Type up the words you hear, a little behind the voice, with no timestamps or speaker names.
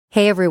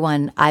Hey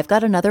everyone, I've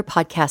got another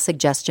podcast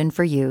suggestion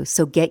for you,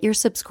 so get your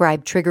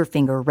subscribe trigger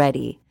finger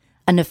ready.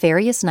 A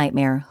Nefarious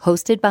Nightmare,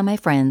 hosted by my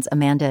friends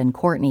Amanda and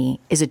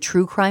Courtney, is a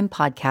true crime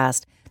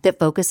podcast that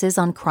focuses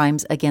on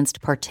crimes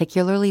against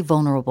particularly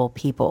vulnerable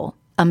people.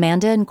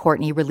 Amanda and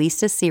Courtney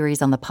released a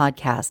series on the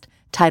podcast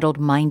titled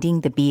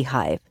Minding the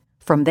Beehive.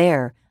 From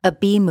there, a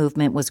bee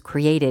movement was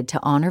created to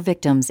honor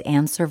victims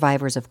and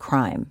survivors of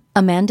crime.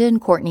 Amanda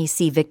and Courtney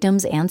see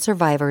victims and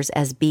survivors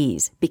as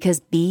bees because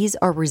bees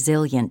are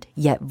resilient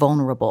yet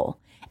vulnerable,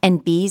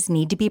 and bees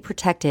need to be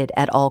protected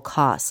at all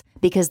costs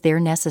because they're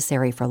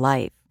necessary for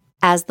life.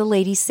 As the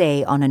ladies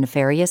say on a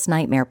Nefarious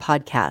Nightmare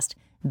podcast,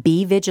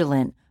 be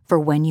vigilant, for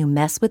when you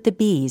mess with the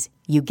bees,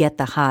 you get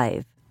the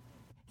hive.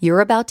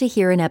 You're about to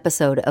hear an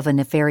episode of A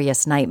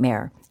Nefarious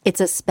Nightmare.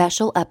 It's a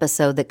special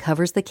episode that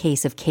covers the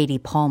case of Katie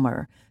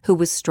Palmer, who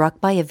was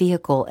struck by a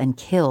vehicle and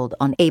killed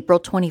on April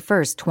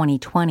 21st,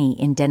 2020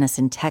 in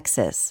Denison,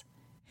 Texas.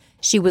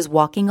 She was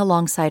walking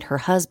alongside her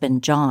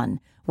husband, John,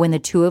 when the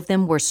two of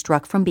them were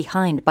struck from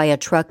behind by a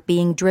truck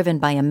being driven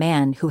by a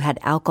man who had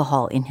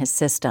alcohol in his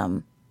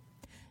system.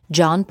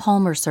 John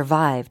Palmer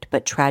survived,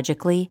 but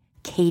tragically,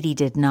 Katie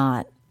did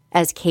not.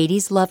 As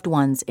Katie's loved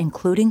ones,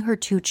 including her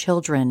two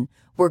children,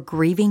 were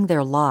grieving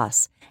their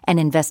loss, an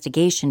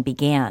investigation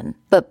began.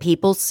 But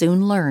people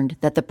soon learned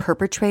that the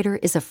perpetrator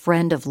is a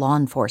friend of law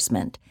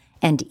enforcement,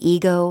 and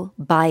ego,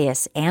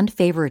 bias, and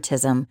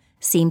favoritism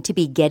seemed to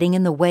be getting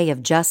in the way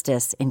of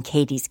justice in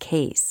Katie's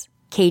case.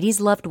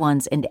 Katie's loved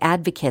ones and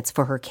advocates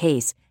for her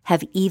case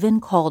have even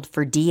called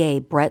for DA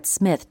Brett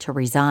Smith to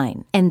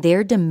resign, and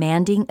they're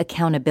demanding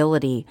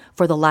accountability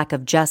for the lack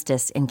of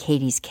justice in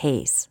Katie's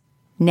case.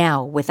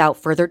 Now, without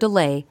further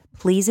delay,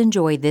 please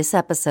enjoy this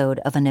episode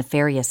of A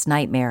Nefarious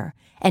Nightmare,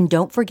 and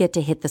don't forget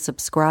to hit the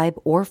subscribe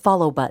or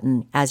follow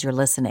button as you're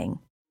listening.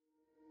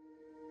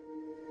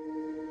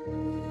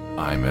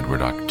 I'm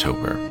Edward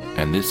October,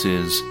 and this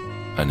is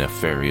A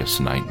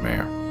Nefarious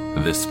Nightmare.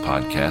 This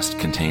podcast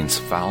contains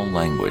foul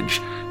language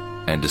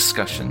and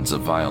discussions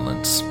of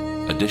violence.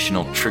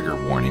 Additional trigger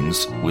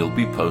warnings will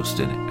be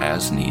posted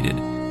as needed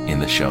in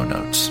the show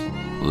notes.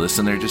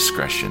 Listener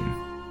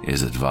discretion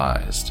is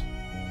advised.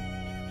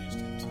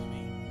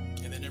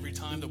 And then every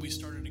time that we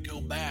started to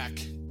go back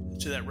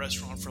to that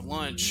restaurant for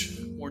lunch,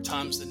 more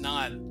times than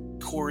not,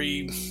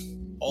 Corey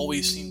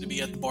always seemed to be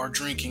at the bar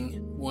drinking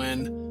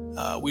when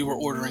we were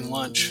ordering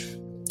lunch.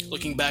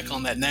 Looking back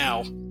on that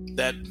now,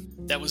 that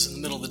was in the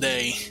middle of the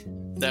day.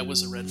 That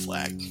was a red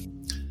flag.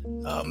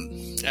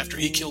 After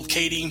he killed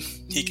Katie,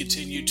 he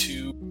continued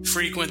to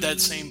frequent that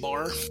same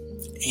bar,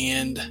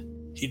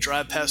 and he'd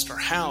drive past our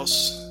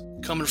house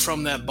coming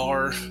from that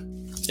bar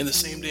in the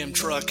same damn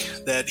truck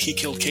that he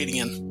killed Katie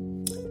in.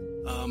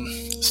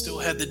 Still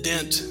had the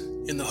dent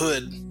in the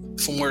hood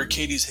from where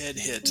Katie's head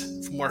hit,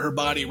 from where her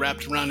body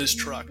wrapped around his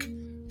truck.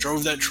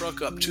 Drove that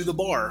truck up to the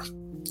bar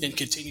and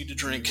continued to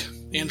drink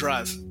and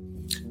drive.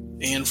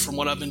 And from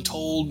what I've been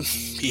told,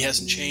 he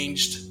hasn't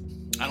changed.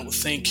 I don't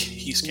think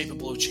he's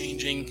capable of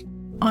changing.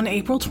 On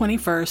April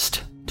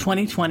 21st,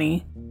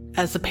 2020,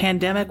 as the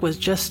pandemic was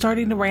just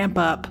starting to ramp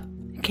up,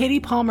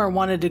 Katie Palmer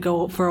wanted to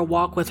go for a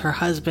walk with her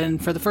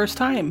husband for the first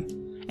time.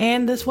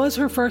 And this was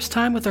her first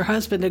time with her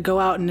husband to go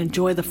out and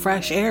enjoy the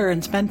fresh air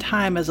and spend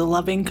time as a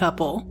loving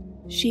couple.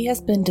 She has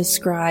been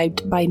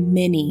described by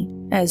many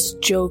as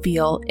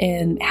jovial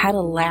and had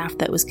a laugh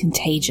that was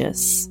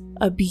contagious.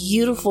 A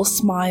beautiful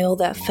smile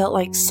that felt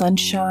like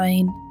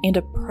sunshine, and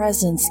a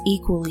presence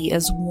equally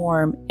as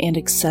warm and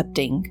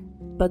accepting.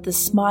 But the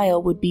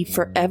smile would be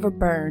forever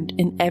burned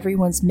in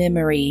everyone's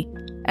memory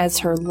as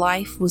her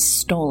life was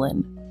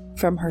stolen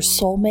from her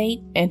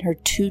soulmate and her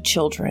two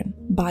children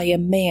by a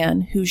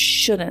man who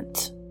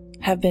shouldn't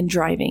have been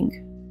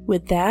driving.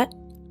 With that,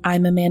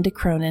 I'm Amanda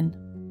Cronin.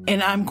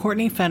 And I'm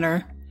Courtney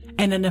Fenner,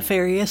 and A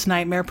Nefarious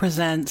Nightmare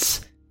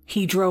presents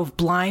He Drove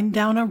Blind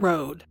Down a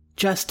Road.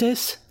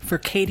 Justice for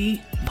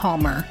Katie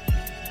Palmer.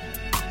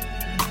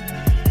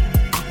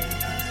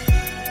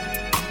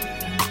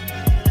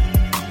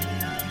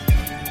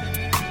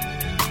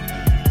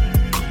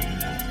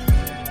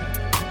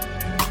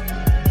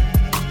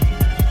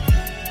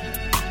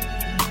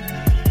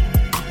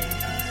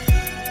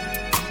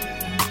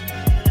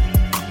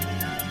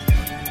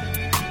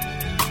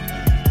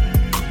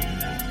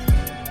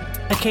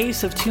 A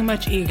case of too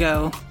much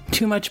ego,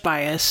 too much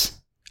bias.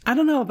 I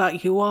don't know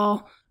about you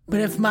all, but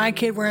if my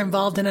kid were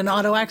involved in an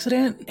auto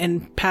accident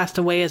and passed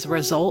away as a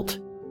result,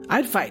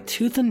 I'd fight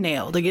tooth and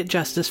nail to get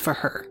justice for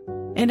her.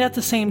 And at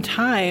the same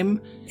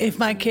time, if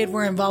my kid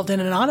were involved in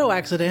an auto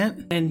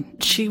accident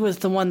and she was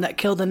the one that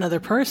killed another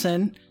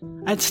person,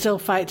 I'd still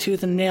fight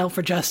tooth and nail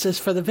for justice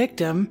for the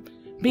victim,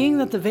 being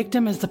that the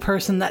victim is the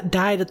person that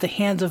died at the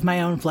hands of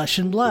my own flesh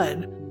and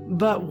blood.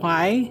 But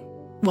why?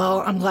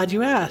 Well, I'm glad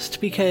you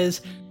asked,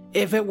 because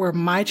if it were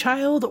my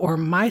child or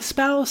my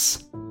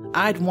spouse,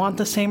 I'd want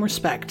the same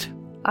respect.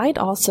 I'd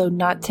also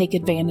not take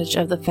advantage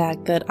of the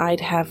fact that I'd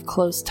have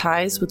close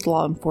ties with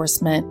law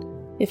enforcement.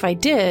 If I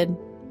did,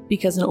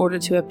 because in order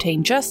to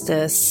obtain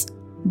justice,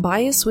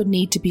 bias would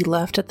need to be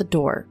left at the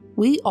door.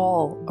 We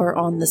all are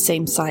on the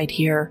same side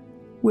here.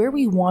 where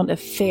we want a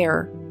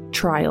fair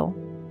trial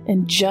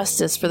and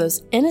justice for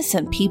those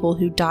innocent people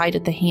who died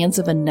at the hands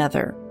of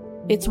another.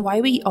 It's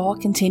why we all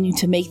continue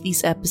to make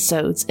these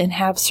episodes and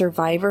have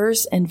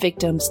survivors and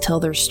victims tell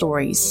their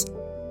stories.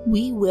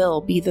 We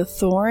will be the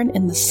thorn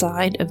in the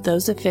side of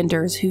those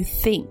offenders who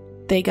think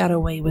they got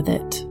away with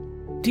it.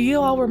 Do you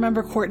all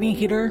remember Courtney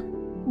Heater?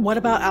 What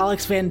about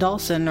Alex Van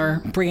Dulsen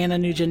or Brianna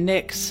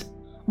Nugent-Nix?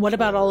 What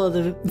about all of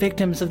the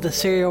victims of the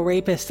serial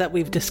rapists that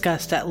we've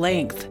discussed at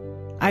length?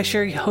 I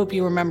sure hope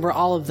you remember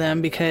all of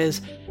them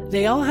because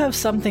they all have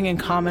something in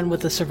common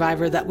with the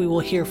survivor that we will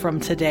hear from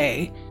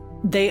today.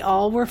 They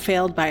all were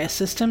failed by a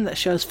system that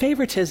shows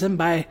favoritism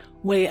by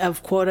way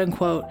of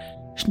quote-unquote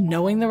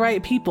knowing the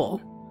right people.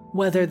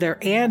 Whether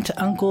they're aunt,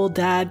 uncle,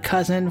 dad,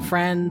 cousin,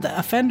 friend, the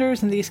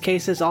offenders in these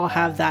cases all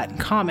have that in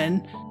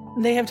common.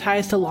 They have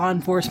ties to law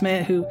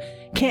enforcement who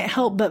can't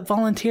help but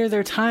volunteer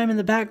their time in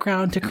the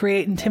background to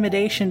create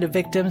intimidation to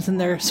victims and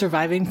their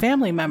surviving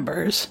family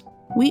members.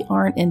 We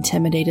aren't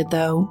intimidated,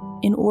 though.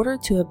 In order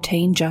to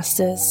obtain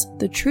justice,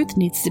 the truth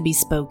needs to be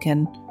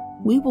spoken.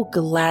 We will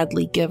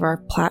gladly give our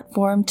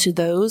platform to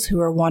those who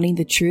are wanting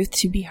the truth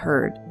to be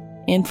heard,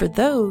 and for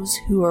those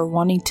who are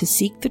wanting to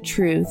seek the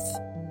truth.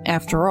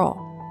 After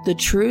all, the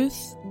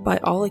truth, by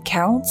all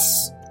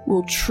accounts,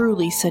 will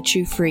truly set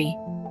you free.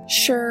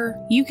 Sure,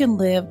 you can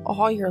live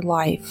all your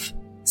life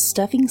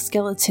stuffing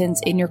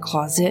skeletons in your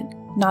closet,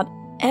 not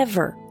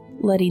ever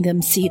letting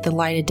them see the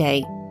light of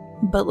day.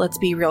 But let's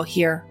be real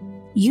here.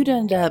 You'd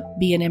end up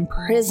being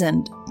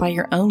imprisoned by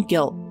your own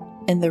guilt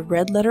and the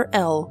red letter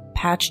L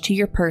patched to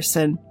your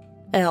person.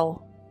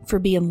 L for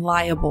being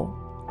liable,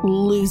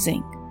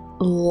 losing,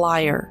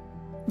 liar.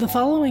 The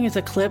following is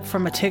a clip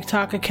from a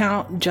TikTok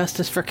account,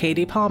 Justice for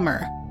Katie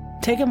Palmer.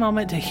 Take a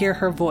moment to hear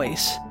her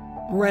voice.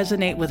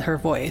 Resonate with her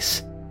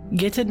voice.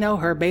 Get to know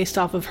her based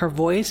off of her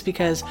voice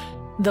because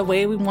the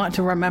way we want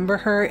to remember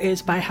her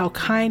is by how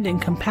kind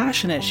and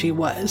compassionate she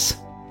was.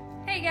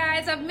 Hey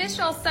guys, I've missed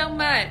y'all so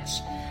much.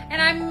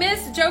 And I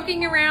miss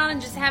joking around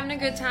and just having a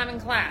good time in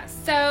class.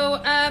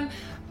 So I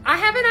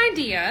have an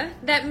idea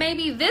that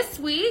maybe this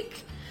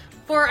week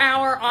for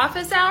our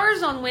office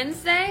hours on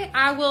Wednesday,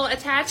 I will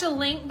attach a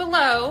link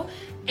below.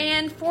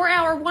 And for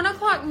our 1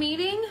 o'clock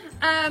meeting,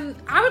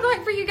 I would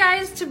like for you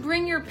guys to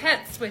bring your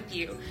pets with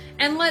you.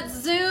 And let's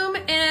Zoom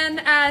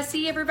and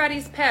see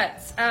everybody's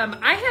pets.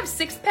 I have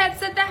 6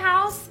 pets at the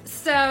house.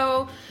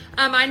 So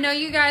I know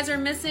you guys are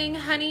missing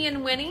Honey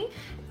and Winnie.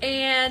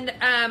 And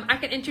I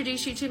can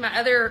introduce you to my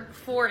other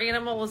 4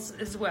 animals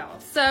as well.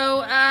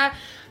 So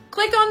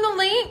click on the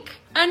link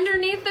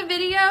underneath the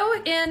video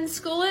in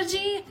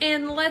Schoology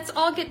and let's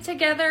all get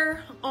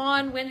together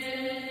on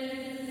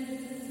Wednesday.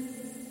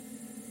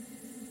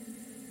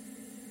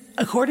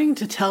 According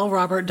to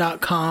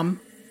tellrobert.com,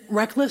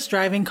 reckless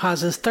driving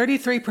causes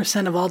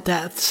 33% of all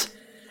deaths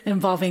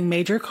involving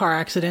major car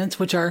accidents,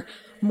 which are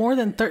more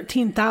than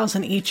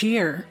 13,000 each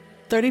year.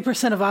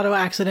 30% of auto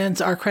accidents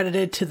are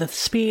credited to the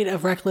speed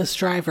of reckless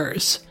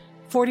drivers.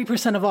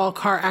 40% of all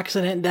car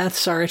accident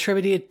deaths are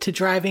attributed to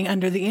driving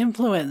under the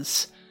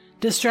influence.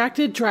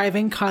 Distracted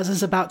driving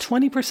causes about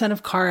 20%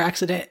 of car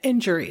accident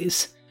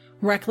injuries.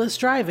 Reckless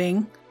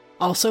driving,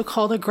 also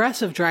called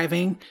aggressive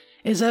driving,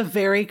 is a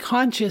very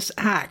conscious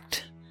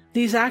act.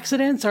 These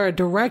accidents are a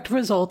direct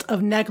result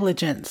of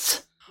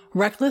negligence.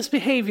 Reckless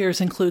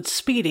behaviors include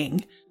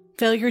speeding,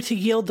 failure to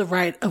yield the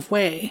right of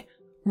way,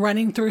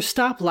 running through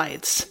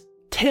stoplights,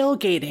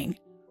 tailgating,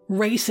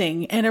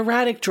 racing, and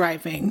erratic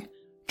driving.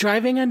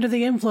 Driving under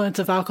the influence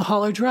of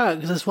alcohol or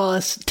drugs, as well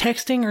as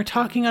texting or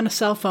talking on a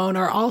cell phone,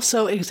 are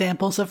also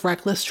examples of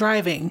reckless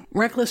driving.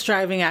 Reckless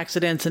driving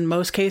accidents in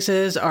most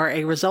cases are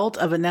a result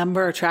of a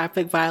number of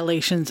traffic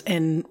violations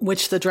in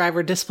which the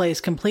driver displays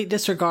complete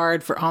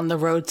disregard for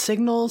on-the-road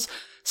signals,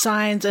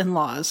 signs, and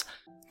laws.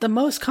 The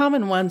most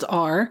common ones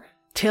are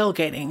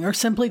tailgating, or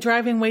simply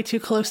driving way too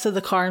close to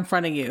the car in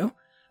front of you,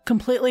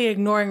 completely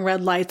ignoring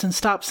red lights and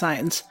stop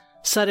signs,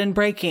 sudden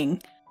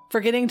braking,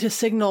 forgetting to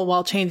signal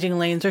while changing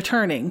lanes or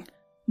turning,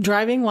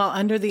 driving while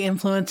under the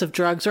influence of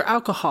drugs or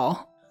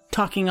alcohol,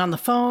 talking on the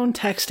phone,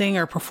 texting,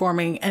 or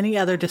performing any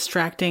other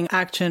distracting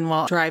action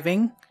while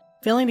driving,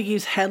 failing to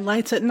use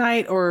headlights at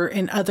night or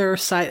in other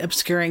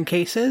sight-obscuring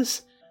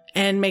cases,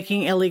 and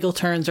making illegal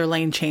turns or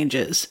lane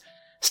changes.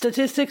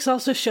 Statistics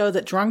also show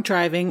that drunk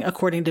driving,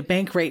 according to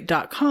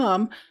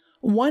Bankrate.com,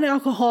 1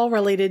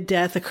 alcohol-related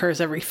death occurs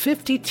every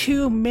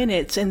 52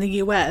 minutes in the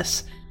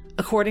U.S.,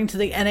 according to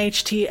the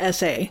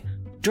NHTSA.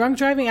 Drunk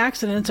driving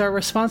accidents are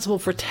responsible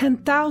for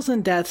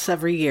 10,000 deaths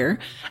every year,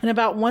 and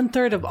about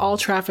 1/3 of all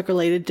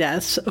traffic-related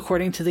deaths,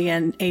 according to the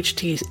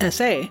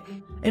NHTSA.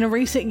 In a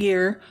recent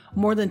year,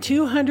 more than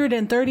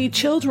 230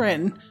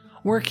 children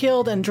were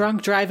killed in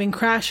drunk driving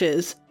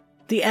crashes,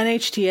 the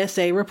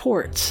NHTSA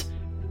reports.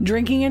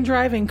 Drinking and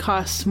driving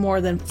costs more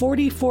than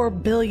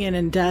 $44 billion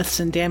in deaths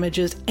and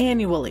damages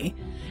annually,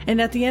 and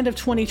at the end of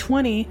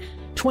 2020,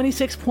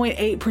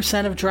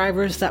 26.8% of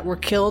drivers that were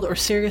killed or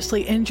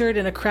seriously injured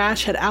in a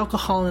crash had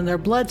alcohol in their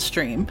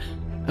bloodstream,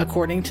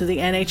 according to the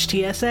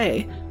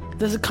NHTSA.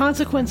 The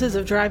consequences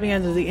of driving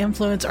under the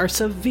influence are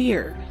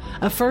severe.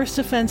 A first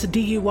offense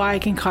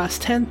DUI can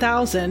cost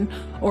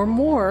 $10,000 or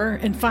more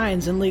in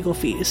fines and legal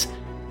fees.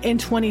 In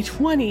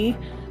 2020,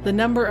 the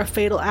number of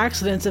fatal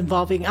accidents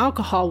involving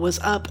alcohol was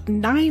up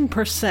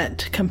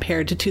 9%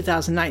 compared to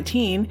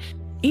 2019,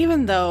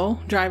 even though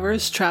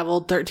drivers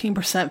traveled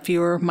 13%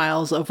 fewer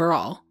miles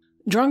overall.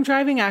 Drunk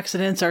driving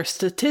accidents are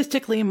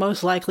statistically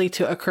most likely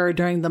to occur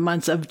during the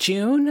months of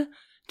June,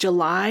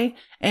 July,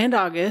 and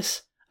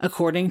August,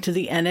 according to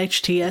the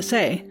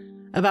NHTSA.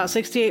 About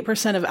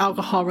 68% of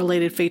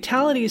alcohol-related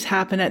fatalities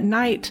happen at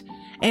night,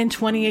 and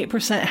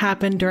 28%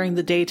 happen during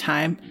the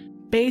daytime,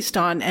 based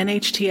on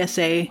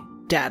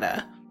NHTSA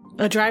data.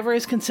 A driver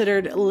is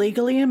considered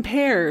legally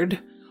impaired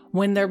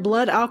when their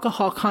blood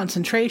alcohol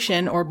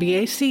concentration, or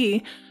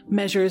BAC,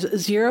 measures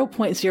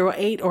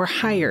 0.08 or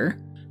higher.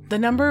 The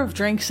number of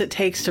drinks it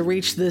takes to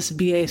reach this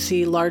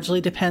BAC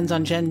largely depends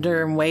on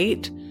gender and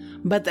weight,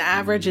 but the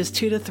average is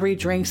 2 to 3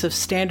 drinks of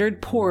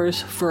standard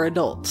pours for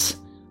adults.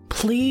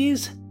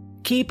 Please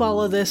keep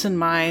all of this in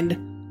mind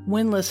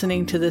when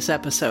listening to this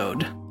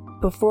episode.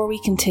 Before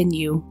we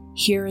continue,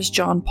 here is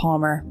John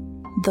Palmer,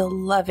 the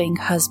loving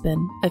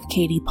husband of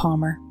Katie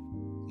Palmer.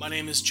 My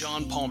name is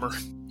John Palmer.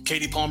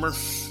 Katie Palmer,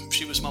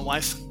 she was my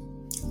wife.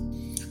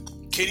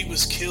 Katie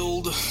was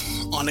killed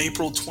on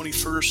April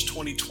 21st,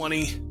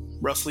 2020,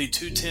 roughly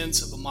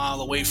 0.2 of a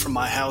mile away from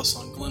my house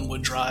on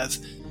Glenwood Drive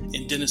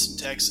in Denison,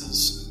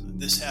 Texas.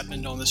 This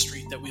happened on the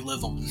street that we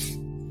live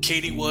on.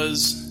 Katie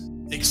was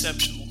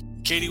exceptional.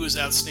 Katie was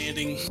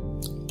outstanding,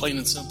 plain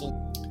and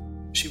simple.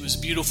 She was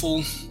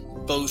beautiful,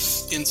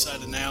 both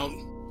inside and out.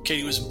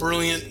 Katie was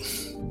brilliant.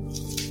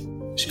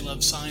 She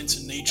loved science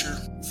and nature.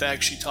 In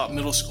fact, she taught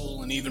middle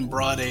school and even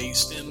brought a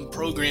STEM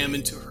program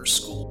into her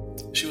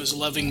school. She was a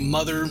loving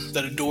mother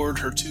that adored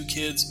her 2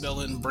 kids,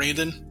 Bella and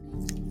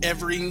Brandon.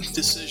 Every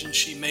decision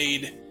she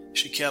made,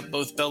 she kept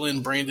both Bella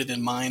and Brandon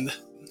in mind.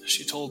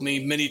 She told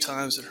me many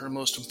times that her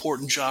most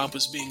important job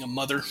was being a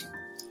mother.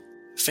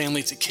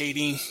 Family to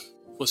Katie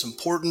was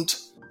important.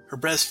 Her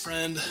best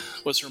friend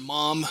was her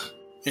mom,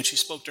 and she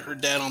spoke to her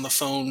dad on the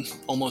phone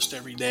almost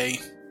every day.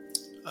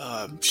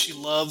 She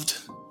loved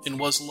and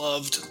was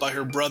loved by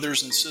her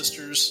brothers and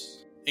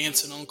sisters,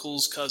 aunts and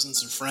uncles,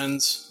 cousins and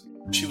friends.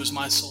 She was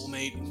my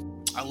soulmate.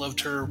 I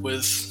loved her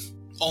with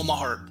all my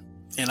heart,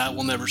 and I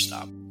will never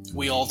stop.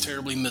 We all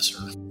terribly miss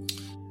her.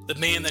 The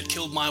man that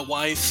killed my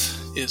wife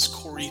is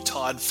Corey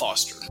Todd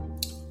Foster.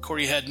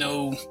 Corey had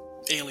no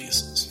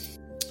aliases.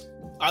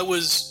 I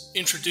was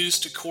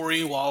introduced to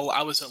Corey while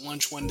I was at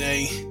lunch one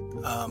day.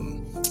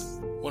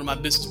 One of my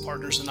business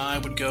partners and I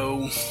would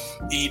go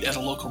eat at a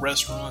local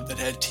restaurant that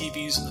had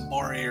TVs in the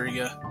bar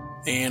area,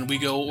 and we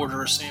go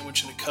order a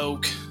sandwich and a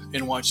Coke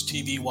and watch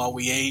TV while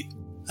we ate.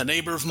 A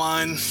neighbor of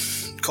mine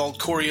called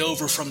Corey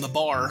over from the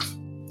bar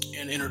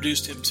and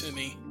introduced him to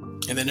me.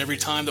 And then every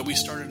time that we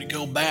started to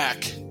go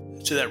back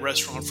to that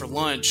restaurant for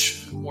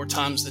lunch, more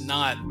times than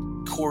not,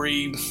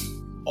 Corey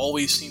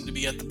always seemed to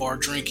be at the bar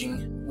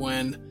drinking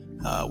when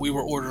we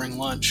were ordering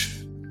lunch.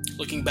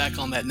 Looking back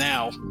on that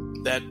now,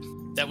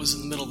 that was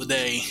in the middle of the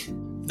day.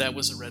 That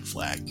was a red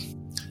flag.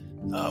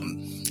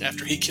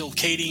 After he killed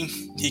Katie,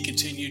 he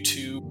continued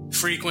to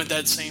frequent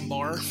that same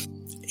bar,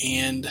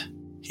 and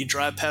he'd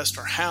drive past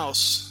our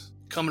house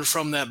coming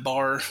from that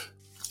bar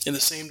in the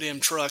same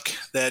damn truck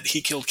that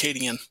he killed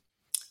Katie in.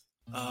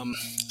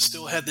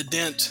 Still had the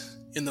dent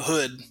in the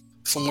hood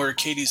from where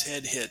Katie's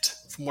head hit,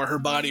 from where her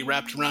body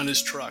wrapped around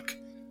his truck.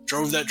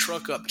 Drove that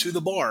truck up to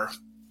the bar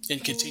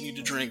and continued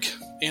to drink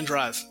and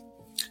drive.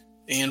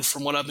 And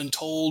from what I've been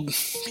told,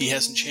 he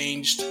hasn't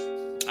changed.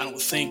 I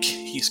don't think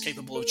he's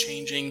capable of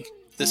changing.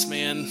 This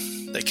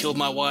man that killed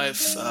my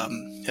wife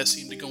has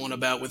seemed to go on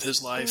about with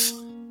his life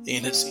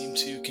and has seemed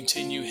to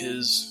continue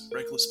his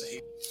reckless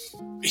behavior.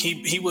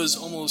 He was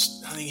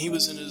almost, I think he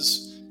was in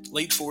his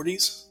late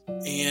 40s,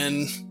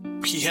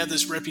 and he had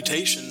this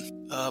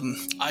reputation.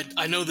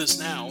 I know this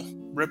now,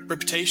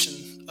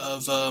 reputation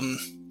of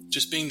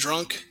just being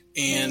drunk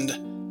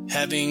and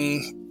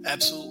having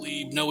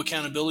absolutely no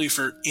accountability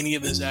for any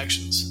of his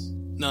actions.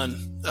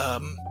 None.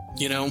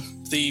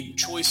 The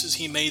choices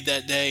he made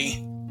that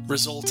day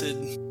resulted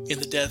in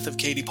the death of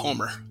Katie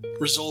Palmer,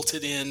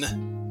 resulted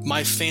in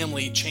my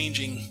family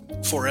changing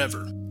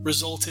forever,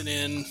 resulted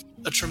in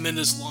a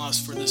tremendous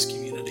loss for this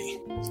community.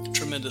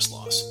 Tremendous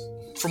loss.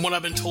 From what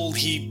I've been told,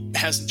 he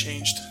hasn't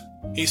changed.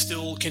 He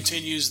still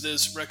continues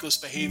this reckless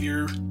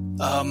behavior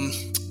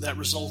that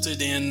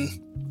resulted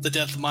in the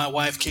death of my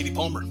wife, Katie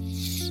Palmer.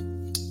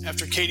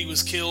 After Katie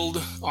was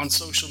killed, on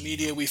social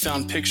media, we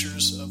found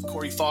pictures of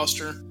Corey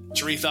Foster,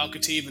 Tarif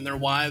Al-Khatib, and their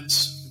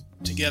wives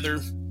together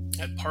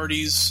at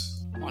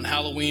parties on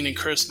Halloween and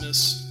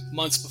Christmas,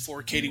 months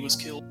before Katie was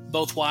killed.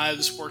 Both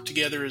wives worked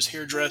together as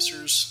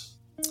hairdressers,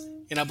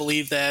 and I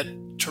believe that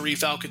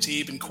Tarif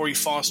Al-Khatib and Corey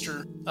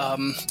Foster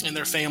and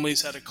their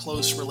families had a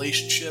close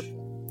relationship.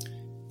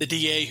 The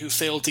DA who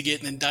failed to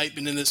get an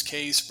indictment in this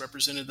case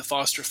represented the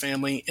Foster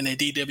family in a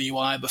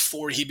DWI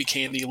before he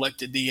became the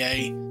elected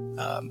DA.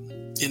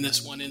 In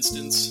this one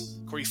instance,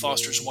 Corey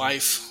Foster's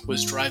wife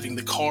was driving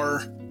the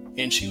car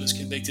and she was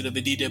convicted of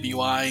a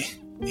DWI,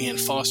 and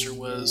Foster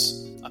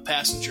was a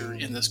passenger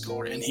in this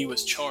car, and he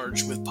was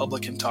charged with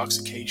public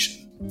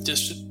intoxication.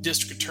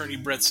 District Attorney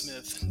Brett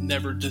Smith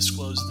never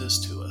disclosed this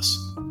to us.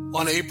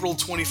 On April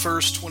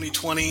 21st,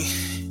 2020,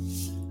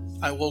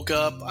 I woke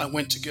up, I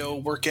went to go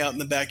work out in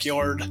the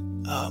backyard,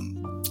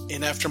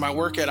 and after my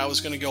workout, I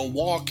was going to go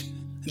walk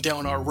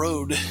down our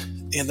road,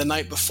 and the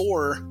night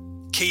before,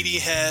 Katie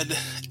had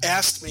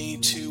asked me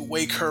to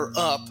wake her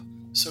up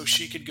so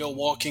she could go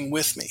walking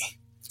with me.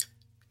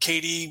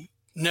 Katie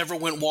never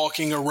went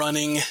walking or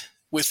running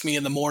with me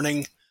in the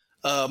morning,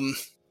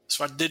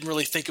 so I didn't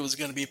really think it was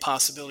going to be a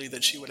possibility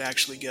that she would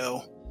actually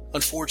go.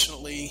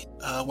 Unfortunately,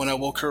 when I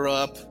woke her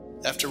up,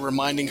 after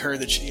reminding her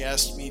that she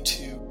asked me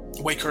to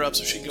wake her up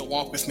so she could go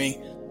walk with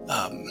me,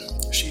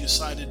 she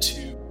decided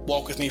to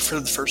walk with me for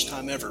the first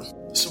time ever.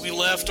 So we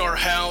left our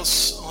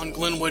house on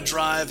Glenwood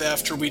Drive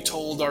after we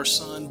told our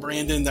son,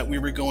 Brandon, that we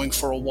were going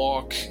for a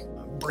walk.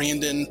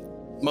 Brandon,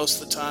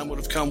 most of the time, would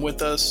have come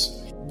with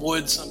us,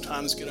 would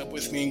sometimes get up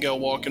with me and go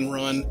walk and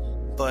run.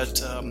 But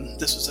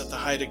this was at the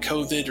height of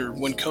COVID, or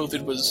when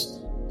COVID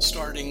was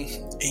starting,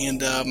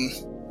 and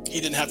he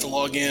didn't have to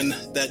log in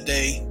that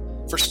day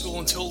for school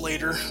until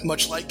later,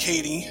 much like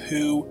Katie,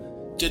 who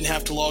didn't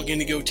have to log in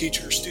to go teach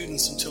her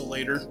students until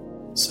later.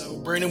 So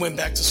Brandon went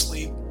back to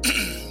sleep.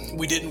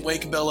 We didn't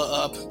wake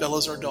Bella up.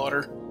 Bella's our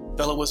daughter.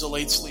 Bella was a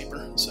late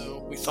sleeper,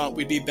 so we thought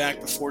we'd be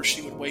back before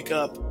she would wake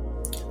up.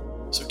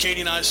 So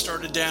Katie and I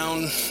started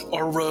down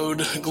our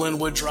road,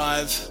 Glenwood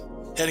Drive,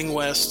 heading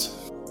west.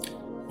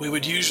 We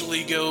would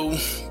usually go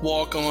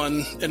walk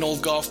on an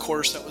old golf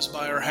course that was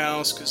by our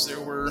house because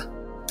there were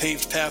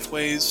paved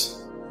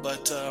pathways,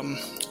 but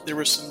there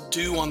was some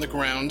dew on the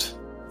ground,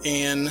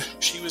 and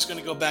she was going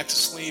to go back to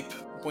sleep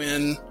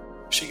when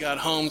she got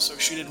home, so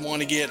she didn't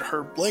want to get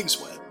her legs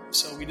wet.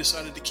 So we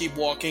decided to keep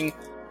walking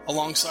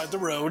alongside the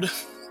road,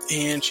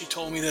 and she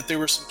told me that there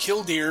were some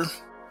killdeer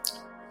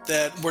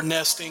that were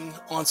nesting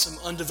on some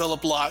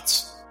undeveloped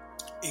lots.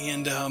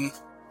 And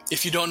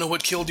if you don't know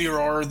what killdeer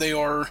are, they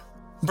are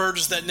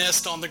birds that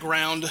nest on the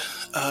ground.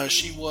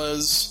 She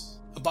was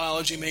a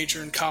biology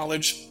major in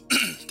college.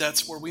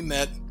 That's where we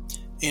met,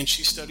 and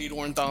she studied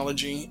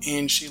ornithology,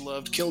 and she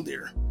loved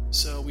killdeer.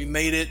 So we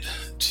made it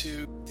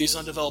to these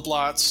undeveloped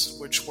lots,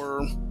 which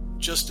were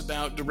just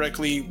about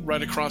directly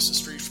right across the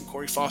street from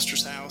Corey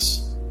Foster's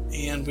house.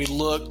 And we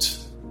looked,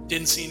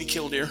 didn't see any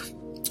killdeer.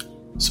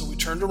 So we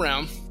turned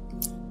around,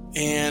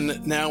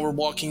 and now we're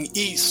walking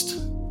east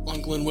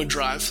on Glenwood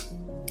Drive,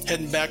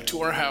 heading back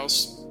to our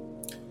house,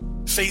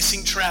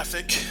 facing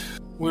traffic.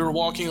 We were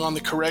walking on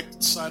the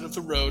correct side of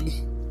the road,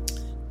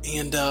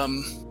 and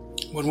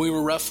when we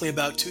were roughly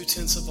about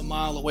 0.2 of a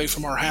mile away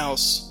from our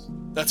house,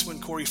 that's when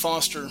Corey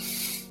Foster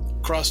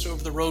crossed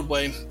over the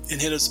roadway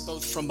and hit us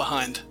both from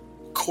behind.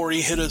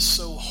 Corey hit us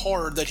so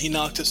hard that he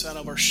knocked us out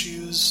of our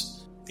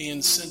shoes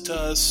and sent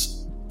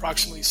us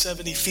approximately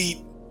 70 feet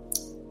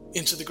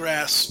into the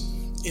grass,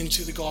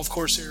 into the golf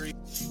course area.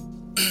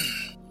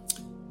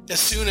 As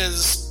soon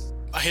as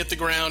I hit the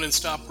ground and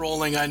stopped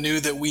rolling, I knew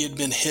that we had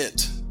been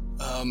hit.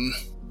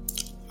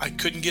 I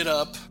couldn't get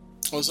up.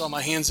 I was on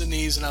my hands and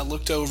knees, and I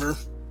looked over,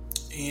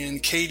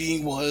 and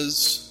Katie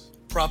was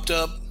propped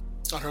up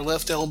on her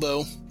left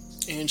elbow,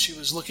 and she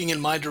was looking in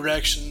my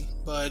direction,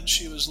 but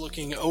she was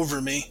looking over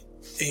me,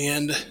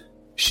 and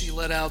she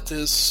let out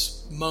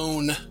this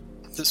moan,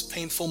 this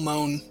painful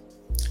moan.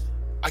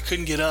 I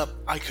couldn't get up.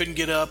 I couldn't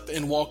get up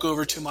and walk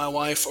over to my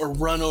wife or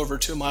run over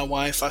to my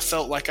wife. I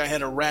felt like I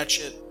had a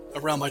ratchet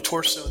around my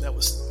torso that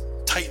was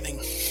tightening.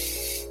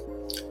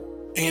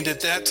 And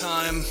at that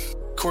time,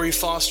 Corey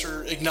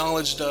Foster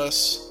acknowledged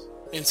us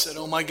and said,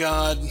 "Oh my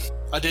God,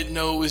 I didn't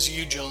know it was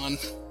you, John."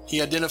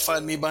 He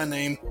identified me by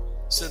name,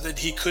 said that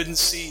he couldn't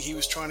see. He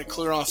was trying to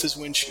clear off his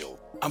windshield.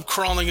 I'm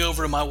crawling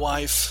over to my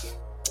wife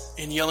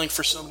and yelling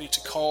for somebody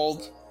to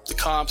call the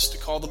cops, to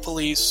call the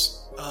police.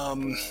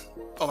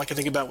 All I could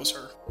think about was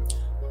her.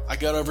 I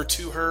got over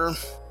to her.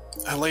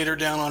 I laid her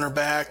down on her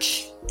back,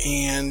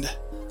 and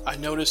I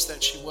noticed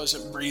that she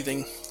wasn't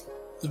breathing.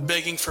 I was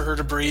begging for her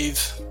to breathe.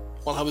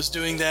 While I was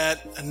doing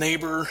that, a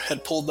neighbor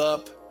had pulled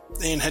up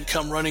and had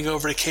come running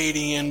over to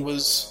Katie and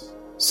was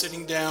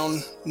sitting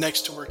down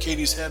next to where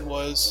Katie's head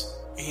was.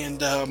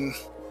 And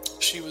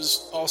she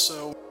was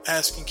also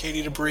asking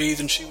Katie to breathe,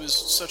 and she was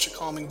such a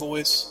calming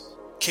voice.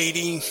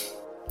 Katie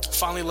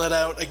finally let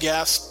out a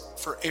gasp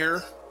for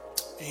air,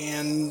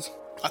 and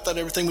I thought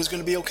everything was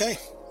going to be okay.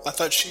 I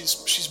thought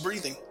she's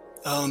breathing.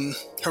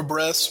 Her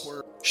breaths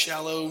were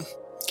shallow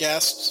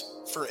gasps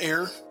for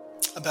air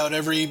about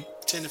every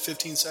 10 to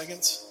 15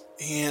 seconds.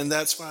 And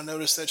that's when I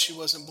noticed that she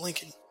wasn't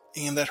blinking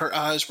and that her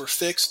eyes were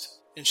fixed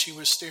and she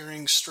was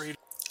staring straight.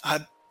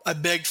 I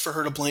begged for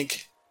her to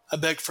blink. I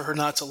begged for her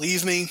not to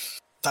leave me,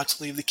 not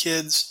to leave the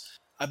kids.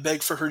 I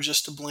begged for her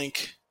just to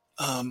blink.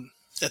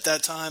 At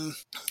that time,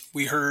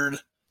 we heard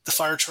the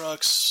fire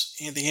trucks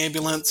and the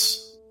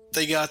ambulance.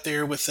 They got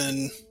there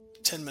within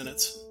 10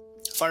 minutes.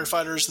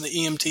 Firefighters and the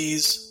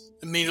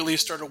EMTs immediately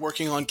started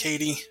working on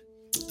Katie.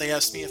 They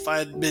asked me if I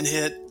had been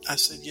hit. I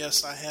said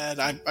yes, I had.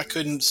 I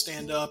couldn't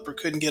stand up or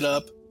couldn't get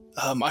up.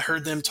 I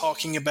heard them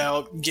talking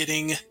about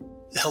getting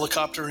a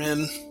helicopter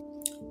in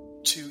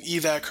to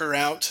evac her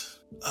out.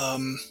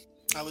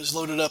 I was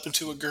loaded up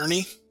into a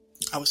gurney.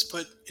 I was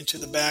put into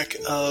the back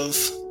of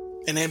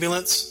an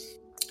ambulance.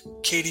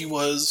 Katie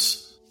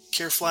was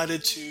care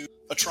flighted to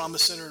a trauma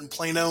center in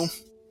Plano.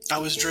 I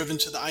was driven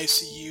to the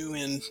ICU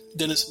in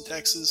Denison,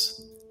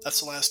 Texas. That's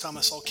the last time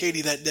I saw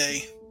Katie that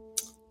day.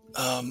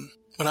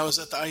 When I was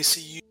at the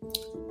ICU,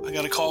 I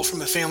got a call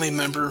from a family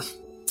member,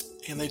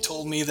 and they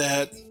told me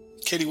that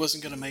Katie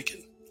wasn't going to make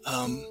it.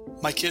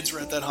 My kids were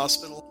at that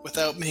hospital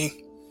without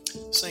me,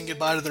 saying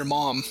goodbye to their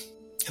mom,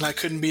 and I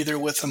couldn't be there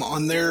with them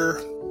on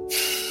their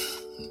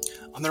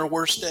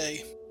worst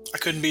day. I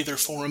couldn't be there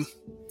for them.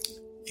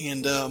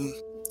 And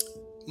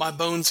my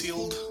bones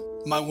healed,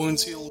 my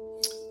wounds healed,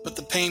 but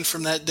the pain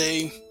from that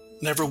day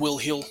never will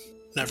heal.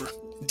 Never.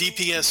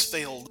 DPS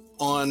failed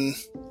on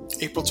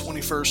April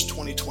 21st,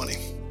 2020.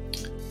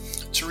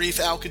 Tarif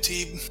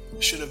Al-Khatib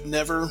should have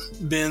never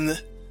been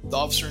the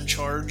officer in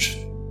charge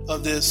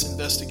of this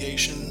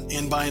investigation.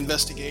 And by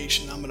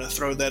investigation, I'm going to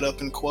throw that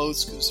up in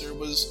quotes because there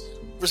was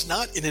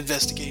not an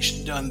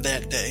investigation done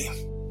that day.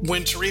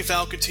 When Tarif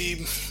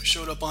Al-Khatib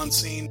showed up on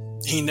scene,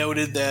 he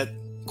noted that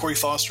Corey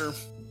Foster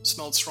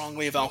smelled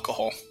strongly of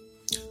alcohol.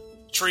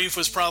 Tarif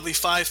was probably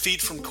 5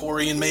 feet from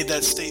Corey and made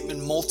that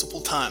statement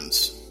multiple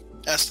times.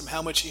 Asked him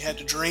how much he had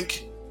to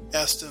drink,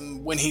 asked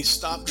him when he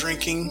stopped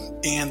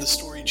drinking, and the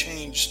story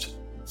changed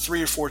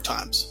 3 or 4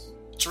 times.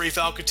 Tarif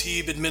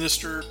Al-Khatib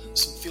administered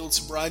some field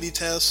sobriety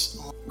tests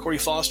on Corey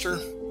Foster.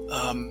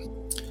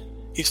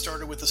 He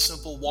started with a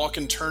simple walk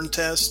and turn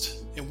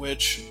test in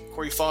which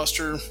Corey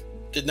Foster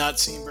did not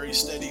seem very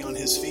steady on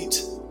his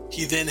feet.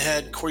 He then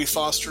had Corey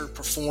Foster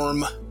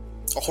perform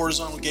a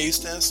horizontal gaze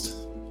test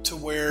to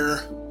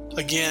where,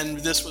 again,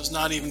 this was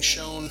not even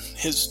shown.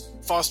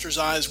 Foster's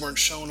eyes weren't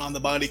shown on the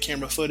body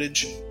camera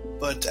footage,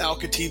 but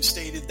Al-Khatib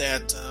stated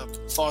that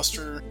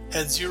Foster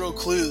had 0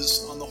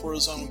 clues on the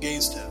horizontal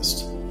gaze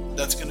test.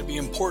 That's going to be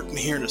important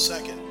here in a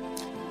second.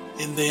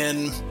 And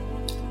then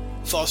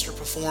Foster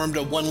performed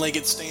a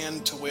one-legged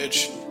stand to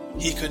which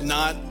he could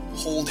not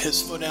hold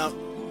his foot out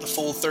the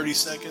full 30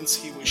 seconds.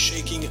 He was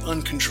shaking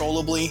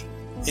uncontrollably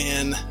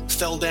and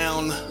fell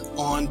down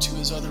onto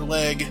his other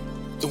leg,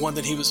 the one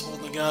that he was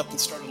holding up, and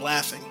started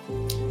laughing.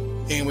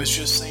 And was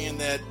just saying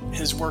that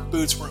his work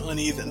boots were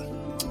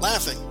uneven.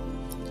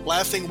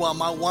 Laughing while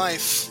my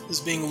wife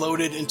was being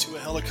loaded into a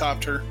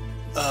helicopter.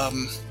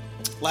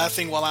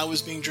 Laughing while I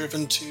was being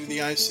driven to the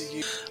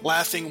ICU.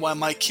 Laughing while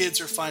my kids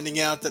are finding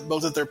out that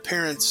both of their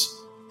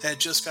parents had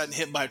just gotten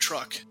hit by a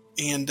truck.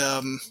 And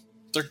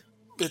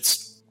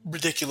it's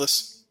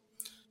ridiculous.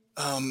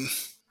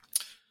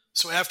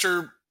 So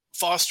after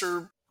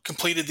Foster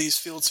completed these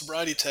field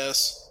sobriety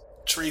tests,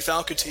 Tarif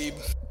Al-Khatib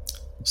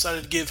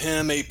decided to give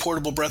him a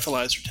portable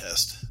breathalyzer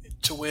test,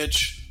 to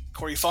which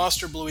Corey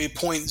Foster blew a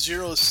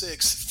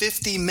 .06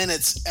 50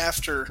 minutes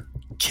after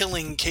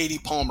killing Katie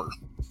Palmer.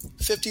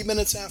 50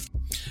 minutes after.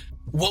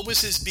 What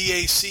was his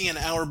BAC an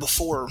hour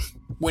before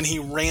when he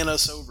ran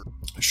us over?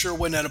 Sure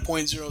wasn't at a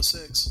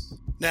 .06.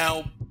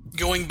 Now,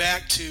 going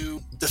back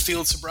to the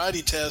field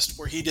sobriety test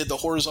where he did the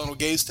horizontal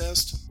gaze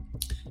test,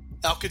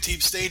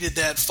 Al-Khatib stated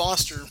that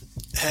Foster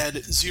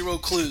had 0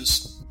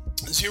 clues.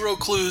 0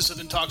 clues of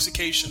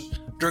intoxication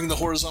during the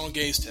horizontal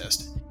gaze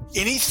test.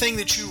 Anything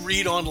that you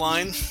read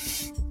online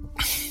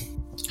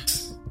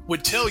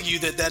would tell you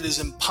that that is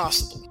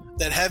impossible.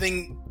 That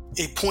having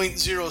a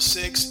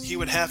 .06, he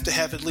would have to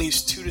have at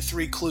least 2 to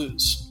 3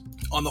 clues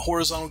on the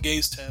horizontal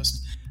gaze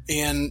test.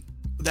 And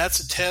that's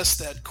a test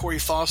that Corey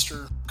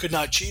Foster could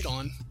not cheat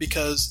on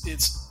because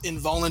it's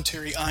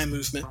involuntary eye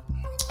movement.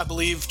 I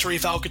believe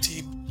Tarif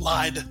Al-Khatib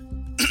lied.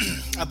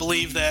 I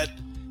believe that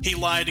he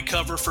lied to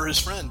cover for his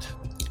friend.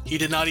 He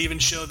did not even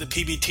show the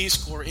PBT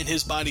score in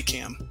his body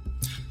cam.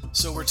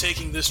 So we're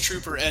taking this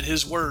trooper at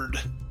his word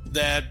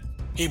that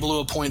he blew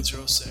a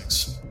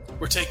 .06.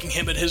 We're taking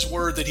him at his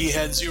word that he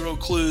had 0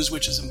 clues,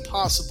 which is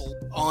impossible,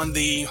 on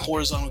the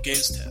horizontal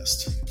gaze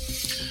test.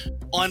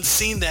 On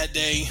scene that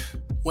day,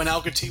 when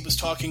Al-Khatib was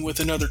talking with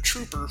another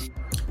trooper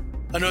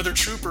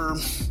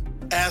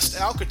asked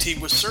Al-Khatib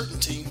with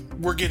certainty,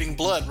 "We're getting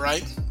blood,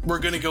 right? We're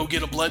going to go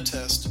get a blood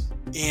test."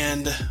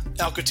 And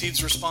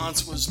Al-Khatib's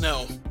response was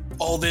no.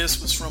 All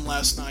this was from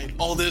last night.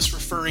 All this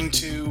referring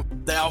to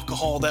the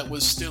alcohol that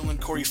was still in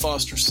Corey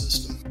Foster's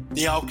system.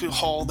 The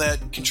alcohol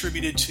that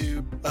contributed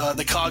to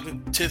the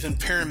cognitive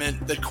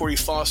impairment that Corey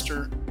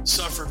Foster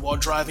suffered while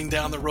driving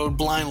down the road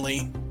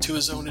blindly, to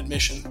his own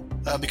admission,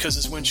 because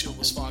his windshield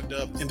was fogged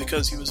up and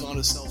because he was on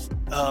his cell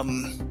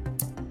phone.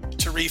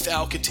 Tarif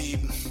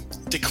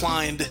Al-Khatib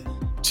declined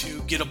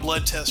to get a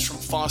blood test from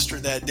Foster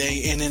that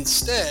day and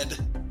instead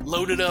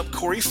loaded up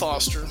Corey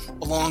Foster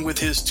along with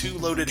his 2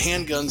 loaded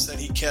handguns that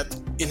he kept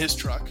in his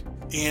truck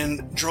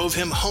and drove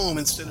him home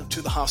instead of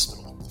to the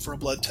hospital for a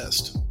blood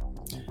test.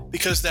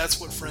 Because that's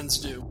what friends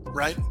do,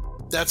 right?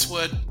 That's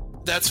what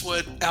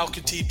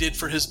Al-Khatib did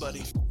for his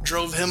buddy.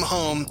 Drove him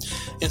home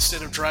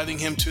instead of driving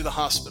him to the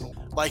hospital,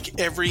 like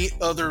every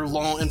other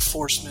law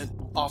enforcement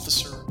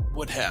officer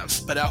would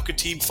have. But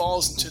Al-Khatib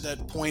falls into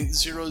that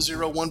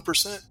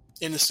 0.001%.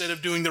 And instead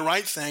of doing the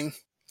right thing,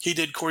 he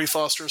did Corey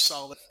Foster a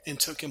solid and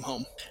took him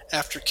home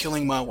after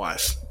killing my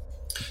wife.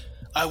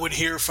 I would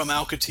hear from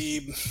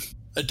Al-Khatib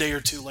a day or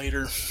two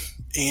later,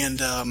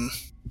 and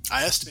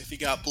I asked him if he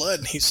got blood,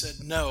 and he said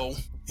no.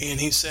 And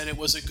he said it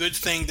was a good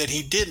thing that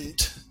he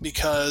didn't,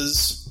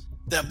 because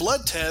that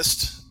blood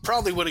test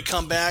probably would have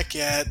come back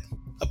at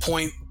a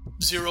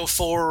 0.04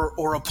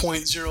 or a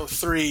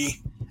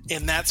 0.03,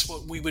 and that's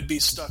what we would be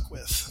stuck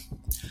with.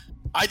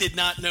 I did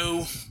not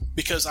know,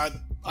 because I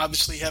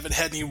obviously haven't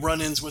had any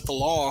run-ins with the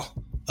law,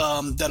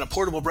 that a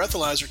portable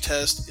breathalyzer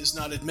test is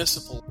not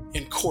admissible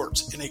in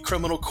court. In a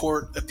criminal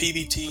court, a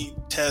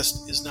PBT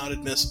test is not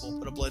admissible,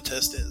 but a blood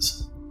test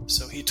is.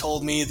 So he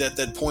told me that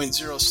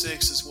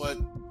 0.06 is what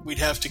we'd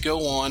have to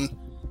go on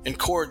in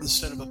court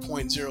instead of a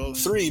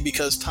 0.03,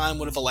 because time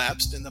would have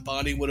elapsed and the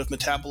body would have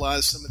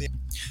metabolized some of the...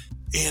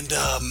 And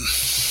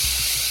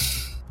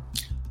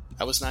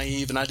I was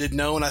naive and I didn't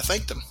know, and I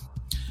thanked him.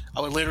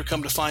 I would later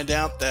come to find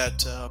out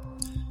that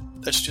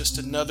that's just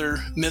another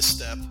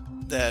misstep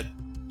that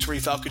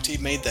Tarif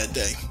Al-Khatib made that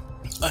day.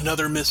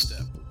 Another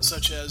misstep,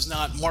 such as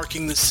not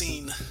marking the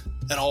scene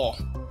at all,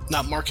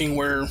 not marking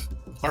where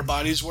our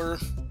bodies were,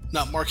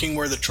 not marking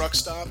where the truck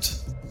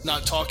stopped,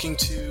 not talking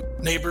to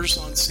neighbors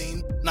on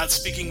scene, not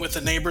speaking with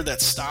a neighbor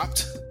that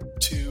stopped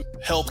to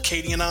help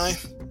Katie and I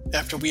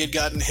after we had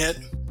gotten hit,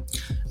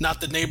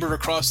 not the neighbor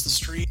across the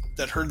street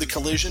that heard the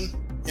collision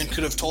and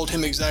could have told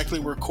him exactly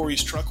where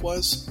Corey's truck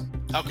was.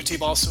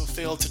 Al-Khatib also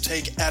failed to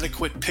take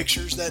adequate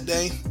pictures that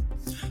day.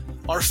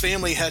 Our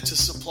family had to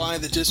supply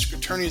the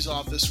district attorney's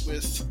office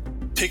with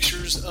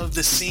pictures of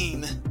the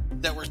scene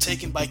that were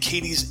taken by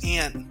Katie's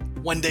aunt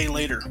one day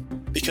later,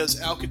 because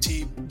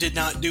Al-Khatib did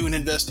not do an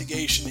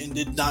investigation and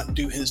did not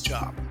do his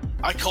job.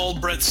 I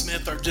called Brett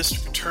Smith, our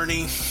district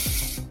attorney,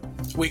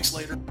 weeks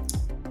later,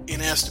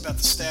 and asked about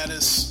the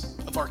status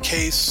of our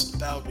case,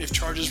 about if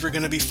charges were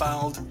going to be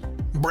filed.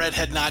 Brett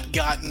had not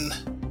gotten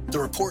the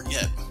report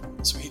yet,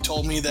 so he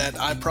told me that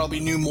I probably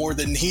knew more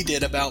than he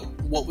did about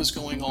what was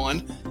going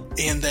on,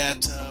 and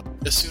that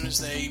as soon as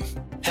they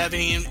have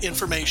any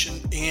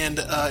information and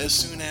as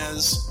soon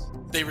as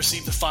they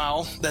receive the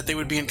file, that they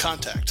would be in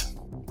contact.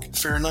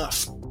 Fair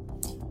enough.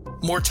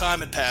 More time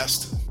had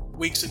passed.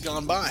 Weeks had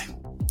gone by.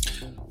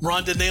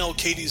 Rhonda Nail,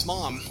 Katie's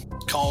mom,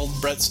 called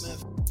Brett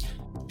Smith.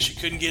 She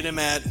couldn't get him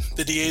at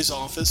the DA's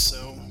office,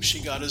 so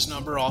she got his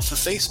number off of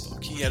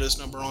Facebook. He had his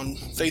number on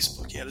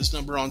Facebook. He had his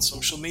number on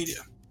social media.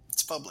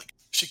 It's public.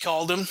 She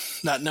called him,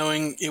 not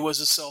knowing it was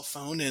a cell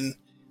phone, and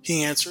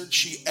he answered.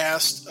 She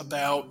asked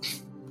about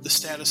the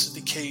status of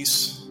the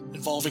case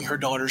involving her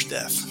daughter's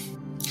death.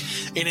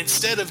 And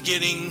instead of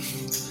getting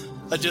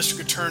a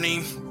district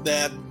attorney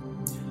that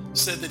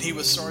said that he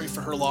was sorry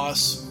for her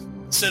loss,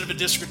 instead of a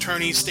district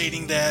attorney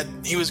stating that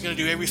he was going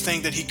to do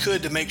everything that he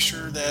could to make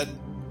sure that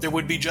there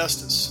would be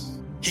justice,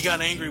 he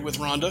got angry with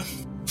Rhonda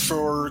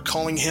for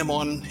calling him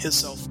on his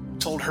cell phone,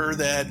 told her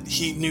that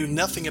he knew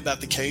nothing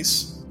about the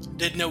case,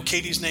 didn't know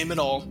Katie's name at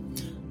all,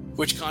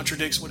 which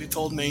contradicts what he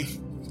told me,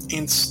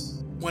 and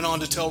went on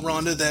to tell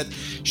Rhonda that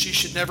she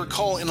should never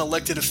call an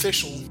elected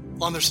official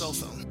on their cell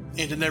phone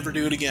and to never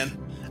do it again.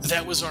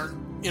 That was our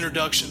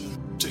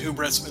introduction to who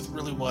Brett Smith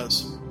really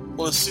was.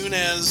 Well, as soon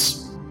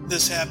as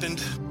this happened,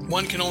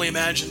 one can only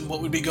imagine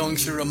what would be going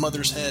through a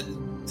mother's head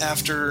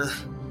after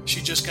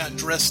she just got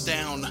dressed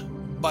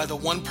down by the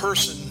one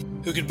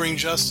person who could bring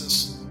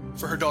justice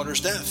for her daughter's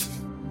death.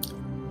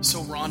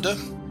 So Rhonda,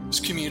 his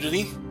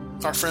community,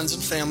 our friends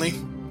and family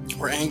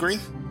were angry.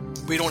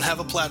 We don't have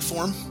a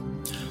platform,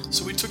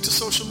 so we took to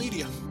social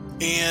media.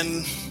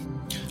 And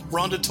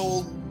Rhonda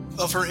told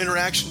of her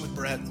interaction with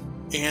Brett,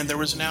 and there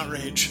was an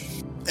outrage,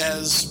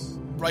 as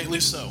rightly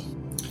so.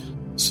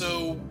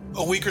 So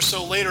a week or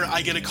so later,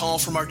 I get a call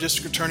from our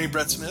district attorney,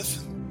 Brett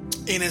Smith.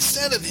 And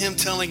instead of him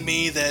telling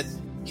me that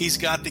he's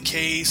got the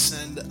case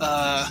and,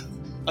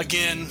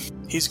 again,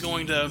 he's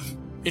going to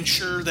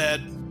ensure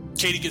that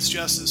Katie gets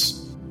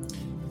justice,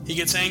 he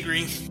gets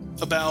angry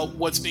about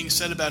what's being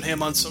said about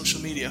him on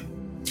social media.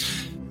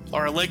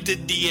 Our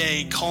elected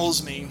DA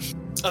calls me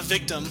a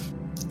victim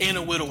and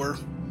a widower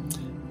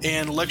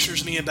and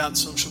lectures me about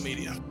social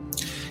media.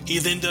 He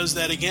then does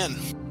that again.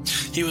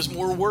 He was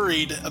more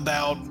worried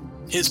about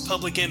his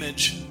public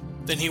image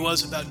than he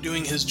was about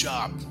doing his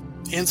job,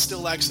 and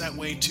still acts that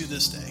way to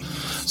this day.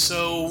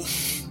 So,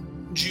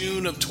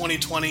 June of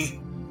 2020,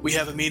 we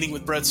have a meeting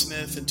with Brett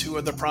Smith and two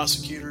other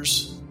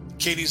prosecutors.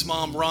 Katie's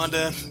mom,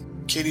 Rhonda,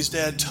 Katie's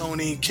dad,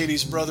 Tony,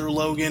 Katie's brother,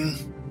 Logan,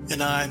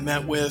 and I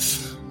met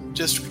with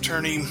District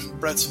Attorney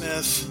Brett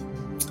Smith,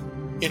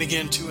 and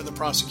again, two of the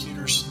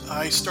prosecutors.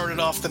 I started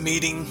off the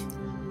meeting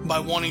by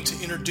wanting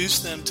to introduce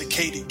them to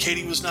Katie.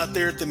 Katie was not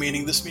there at the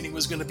meeting. This meeting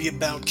was going to be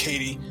about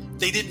Katie.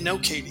 They didn't know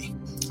Katie.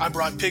 I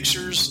brought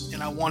pictures,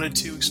 and I wanted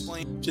to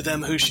explain to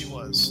them who she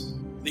was.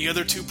 The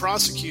other two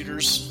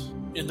prosecutors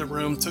in the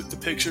room took the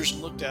pictures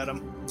and looked at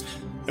them.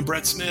 And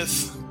Brett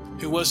Smith,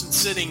 who wasn't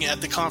sitting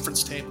at the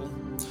conference table,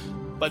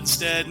 but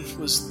instead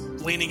was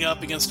leaning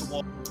up against a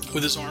wall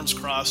with his arms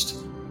crossed,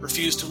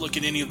 refused to look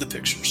at any of the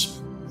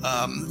pictures.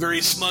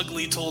 Very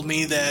smugly told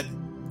me that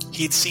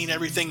he'd seen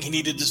everything he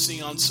needed to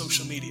see on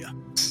social media.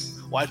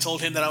 Well, I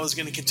told him that I was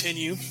going to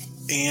continue,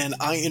 and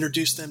I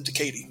introduced them to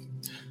Katie.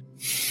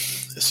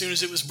 As soon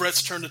as it was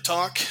Brett's turn to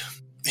talk,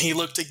 he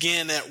looked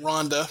again at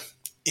Rhonda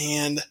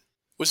and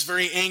was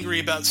very angry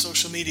about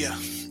social media.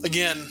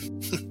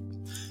 Again,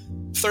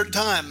 third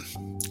time.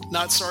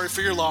 Not sorry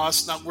for your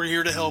loss, not we're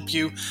here to help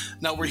you,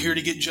 not we're here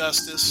to get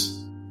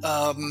justice,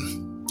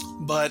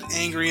 but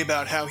angry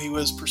about how he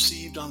was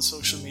perceived on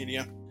social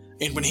media.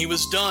 And when he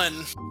was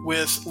done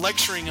with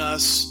lecturing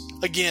us,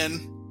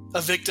 again,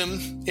 a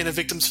victim in a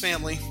victim's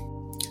family,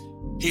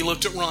 he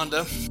looked at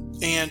Rhonda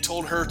and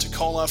told her to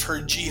call off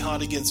her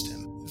jihad against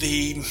him.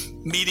 The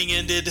meeting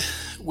ended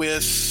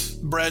with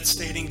Brett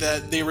stating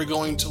that they were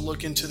going to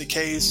look into the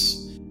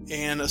case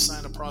and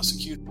assign a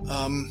prosecutor.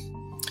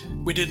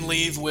 We didn't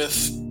leave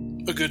with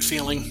a good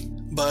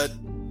feeling, but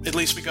at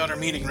least we got our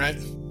meeting, right?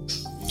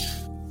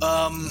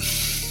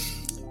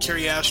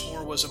 Carrie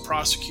Ashmore was a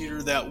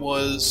prosecutor that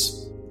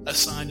was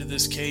assigned to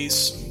this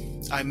case.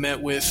 I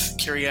met with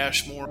Carrie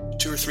Ashmore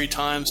 2 or 3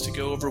 times to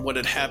go over what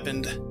had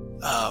happened.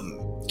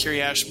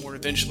 Carrie Ashmore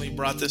eventually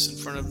brought this in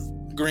front of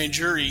a grand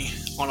jury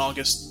on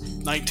August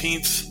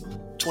 19th,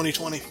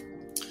 2020.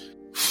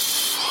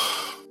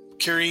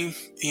 Carrie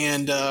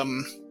and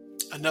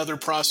another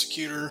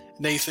prosecutor,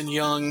 Nathan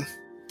Young,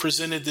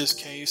 presented this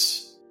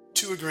case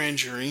to a grand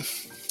jury.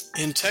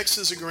 In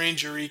Texas, a grand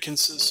jury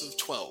consists of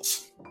 12.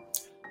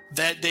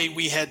 That day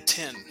we had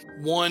 10.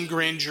 One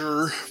grand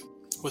juror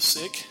was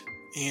sick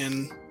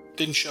and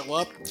didn't show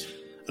up.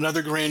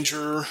 Another grand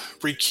juror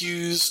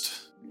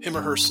recused him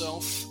or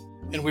herself,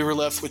 and we were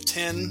left with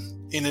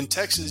 10. And in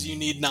Texas, you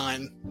need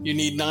 9. You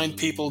need 9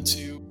 people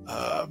to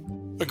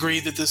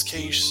agree that this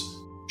case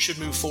should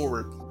move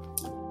forward.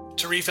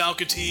 Tarif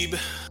Al-Khatib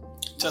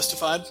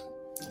testified.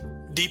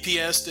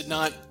 DPS did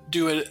not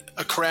do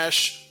a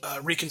crash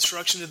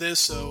reconstruction of this,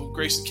 so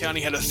Grayson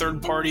County had a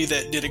third party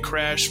that did a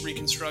crash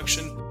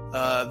reconstruction.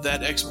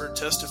 That expert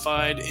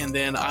testified, and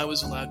then I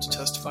was allowed to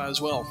testify as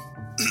well.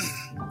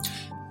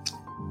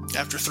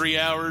 After 3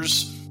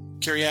 hours,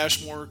 Carrie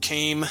Ashmore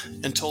came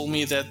and told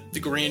me that the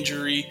grand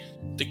jury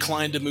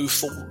declined to move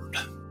forward.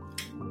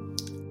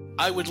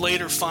 I would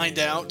later find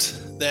out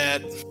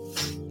that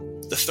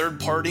the third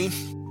party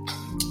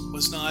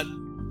was not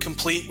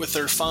complete with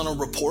their final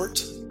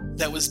report.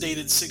 That was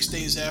dated 6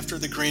 days after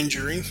the grand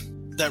jury.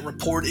 That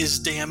report is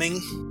damning.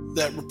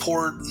 That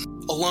report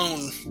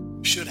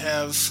alone should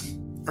have,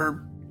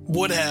 or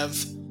would have,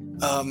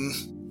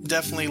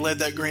 definitely led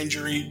that grand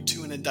jury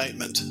to an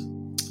indictment.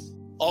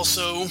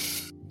 Also,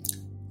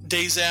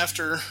 days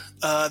after,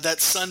 that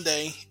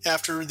Sunday,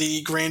 after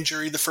the grand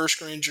jury, the first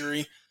grand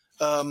jury,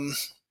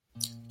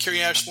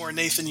 Carrie Ashmore and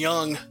Nathan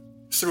Young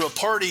threw a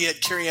party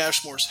at Carrie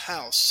Ashmore's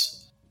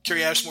house.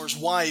 Carrie Ashmore's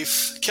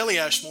wife, Kelly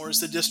Ashmore, is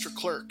the district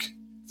clerk.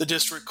 The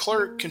district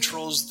clerk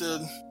controls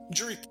the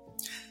jury.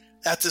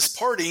 At this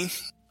party,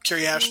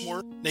 Carrie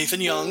Ashmore,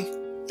 Nathan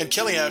Young, and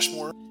Kelly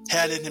Ashmore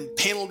had an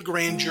impaneled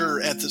grand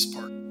juror at this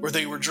party where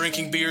they were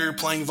drinking beer,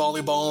 playing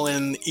volleyball,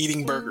 and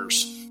eating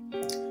burgers.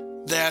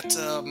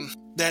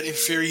 That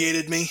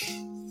infuriated me.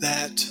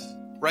 That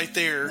right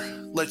there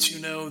lets you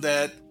know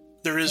that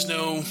there is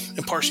no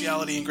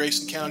impartiality in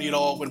Grayson County at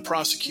all when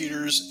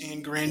prosecutors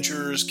and grand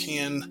jurors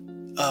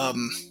can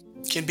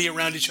be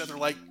around each other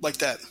like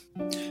that.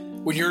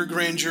 When you're a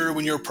grand juror,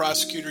 when you're a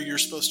prosecutor, you're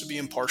supposed to be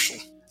impartial.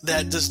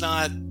 That does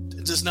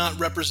not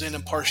represent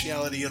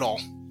impartiality at all.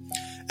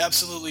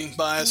 Absolutely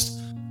biased.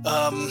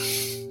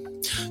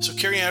 So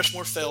Carrie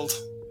Ashmore failed.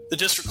 The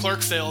district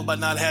clerk failed by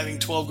not having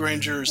 12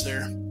 grand jurors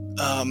there.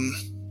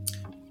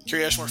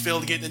 Carrie Ashmore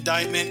failed to get an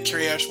indictment.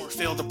 Carrie Ashmore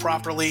failed to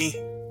properly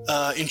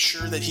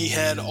ensure that he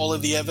had all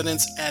of the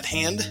evidence at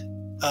hand.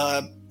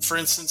 For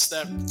instance,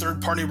 that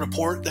third-party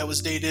report that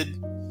was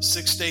dated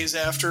 6 days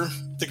after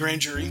the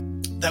grand jury,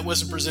 that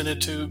wasn't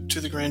presented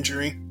to the grand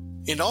jury.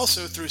 And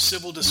also through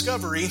civil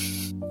discovery,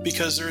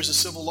 because there is a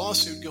civil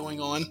lawsuit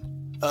going on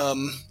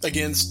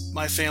against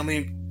my family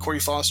and Corey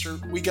Foster,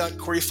 we got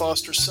Corey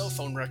Foster's cell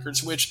phone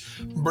records, which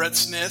Brett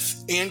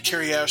Smith and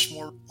Carrie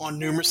Ashmore on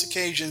numerous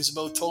occasions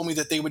both told me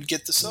that they would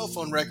get the cell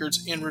phone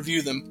records and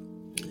review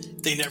them.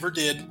 They never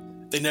did.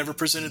 They never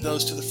presented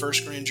those to the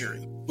first grand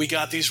jury. We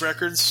got these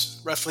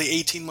records roughly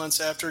 18 months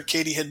after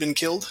Katie had been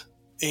killed,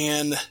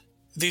 and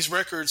these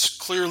records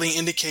clearly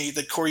indicate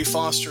that Corey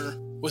Foster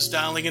was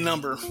dialing a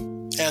number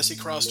as he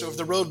crossed over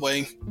the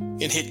roadway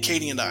and hit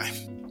Katie and I.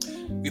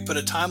 We put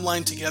a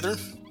timeline together.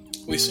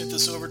 We sent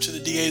this over to the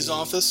DA's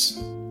office,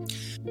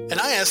 and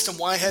I asked them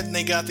why hadn't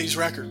they got these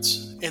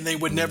records, and they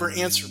would never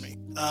answer me.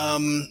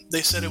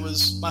 They said it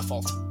was my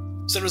fault.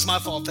 Said it was my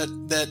fault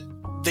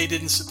that they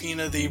didn't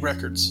subpoena the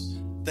records,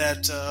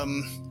 that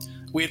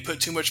we had put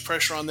too much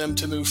pressure on them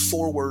to move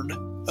forward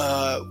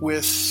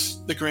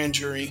with the grand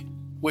jury,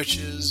 which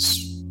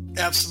is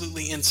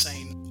absolutely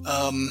insane.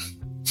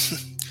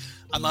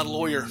 I'm not a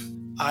lawyer.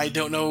 I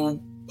don't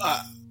know.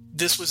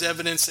 This was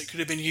evidence that could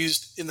have been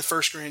used in the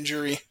first grand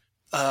jury,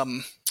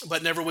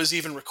 but never was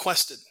even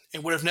requested.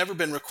 and would have never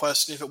been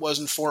requested if it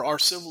wasn't for our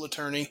civil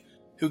attorney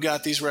who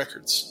got these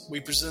records. We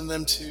presented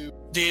them to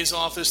DA's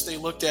office. They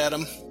looked at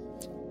them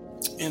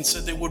and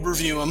said they would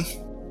review them.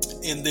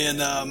 And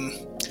then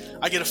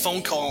I get a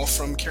phone call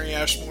from Kerry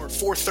Ashmore at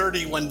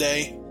 4:30 one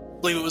day.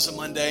 I believe it was a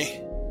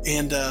Monday.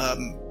 And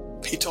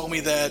he told me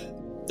that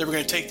they were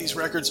going to take these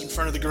records in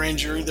front of the grand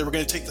jury. They were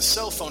going to take the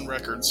cell phone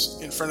records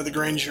in front of the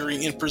grand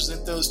jury and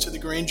present those to the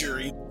grand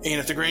jury. And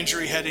if the grand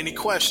jury had any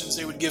questions,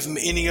 they would give them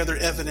any other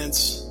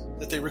evidence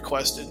that they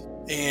requested.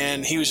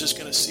 And he was just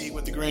going to see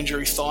what the grand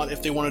jury thought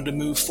if they wanted to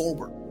move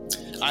forward.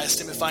 I asked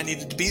him if I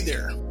needed to be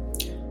there.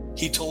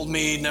 He told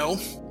me, no,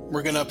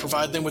 we're going to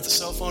provide them with the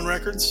cell phone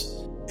records.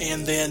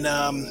 And then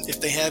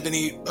if they have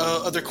any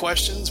other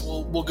questions,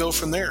 we'll go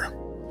from there.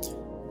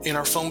 And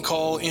our phone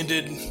call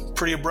ended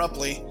pretty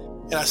abruptly.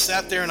 And I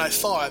sat there and I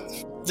thought,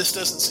 this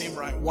doesn't seem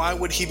right. Why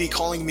would he be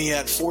calling me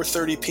at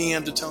 4:30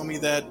 p.m. to tell me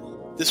that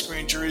this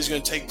grand jury is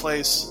going to take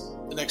place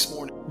the next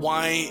morning?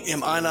 Why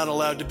am I not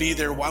allowed to be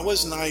there? Why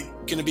wasn't I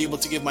going to be able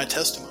to give my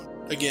testimony?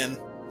 Again,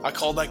 I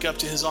called back up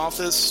to his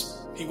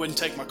office. He wouldn't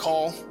take my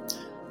call.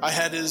 I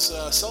had his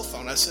cell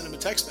phone. I sent him a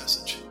text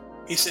message.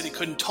 He said he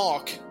couldn't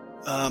talk.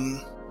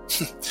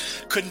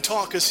 Couldn't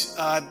talk because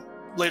I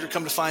later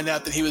come to find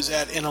out that he was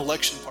at an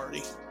election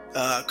party.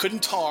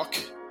 Couldn't talk,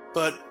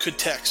 but could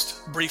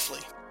text briefly.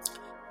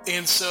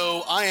 And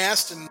so I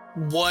asked him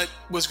what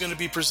was going to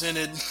be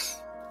presented,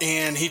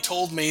 and he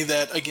told me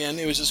that, again,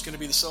 it was just going to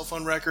be the cell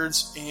phone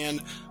records and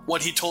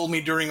what he told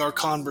me during our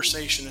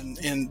conversation,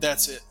 and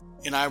that's it.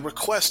 And I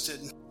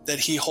requested that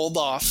he hold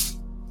off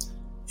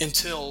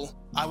until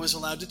I was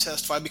allowed to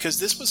testify, because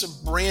this was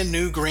a brand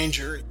new grand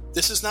jury.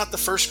 This is not the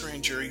first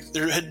grand jury.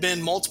 There had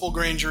been multiple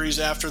grand juries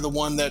after the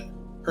one that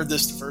heard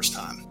this the first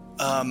time.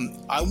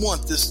 I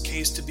want this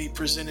case to be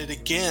presented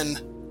again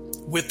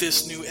with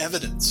this new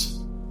evidence.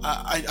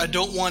 I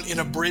don't want an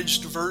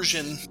abridged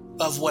version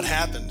of what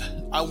happened.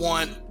 I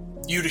want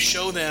you to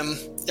show them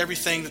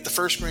everything that the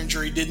first grand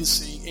jury didn't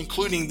see,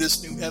 including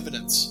this new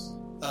evidence.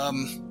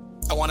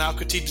 I want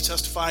Al-Khatib to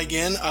testify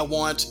again. I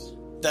want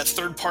that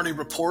third-party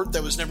report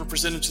that was never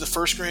presented to the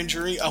first grand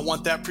jury. I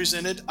want that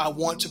presented. I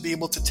want to be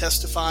able to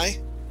testify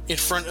in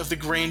front of the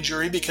grand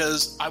jury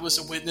because I was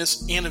a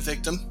witness and a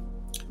victim.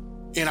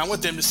 And I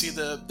want them to see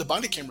the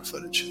body camera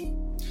footage.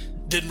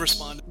 Didn't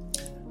respond.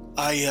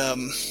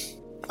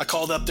 I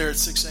called up there at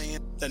 6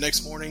 a.m. that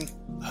next morning,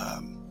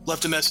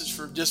 left a message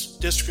for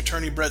District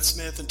Attorney Brett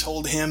Smith and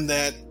told him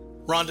that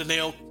Rhonda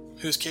Nail,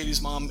 who's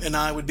Katie's mom, and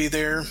I would be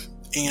there,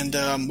 and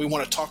we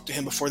want to talk to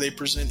him before they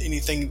present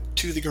anything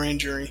to the grand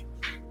jury.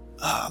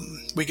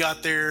 We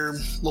got there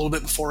a little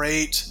bit before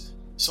 8,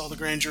 saw the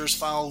grand jurors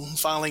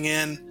filing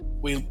in.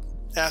 We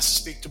asked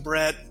to speak to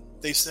Brett.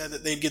 They said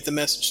that they'd get the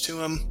message to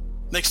him.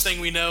 Next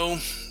thing we know,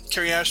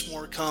 Kerry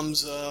Ashmore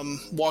comes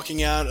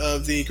walking out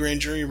of the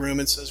grand jury room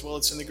and says, well,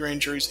 it's in the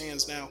grand jury's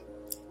hands now.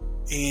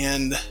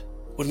 And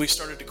when we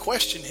started to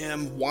question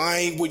him,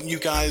 why wouldn't you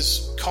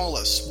guys call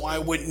us? Why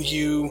wouldn't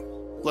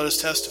you let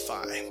us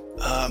testify?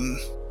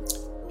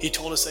 He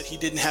told us that he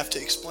didn't have to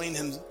explain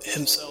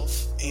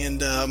himself,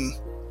 and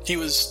he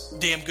was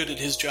damn good at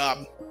his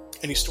job,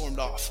 and he stormed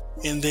off.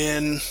 And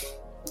then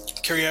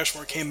Kerry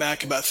Ashmore came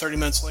back about 30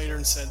 minutes later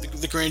and said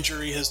the grand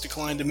jury has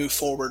declined to move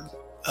forward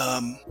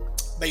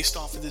based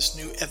off of this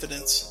new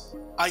evidence.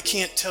 I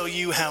can't tell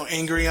you how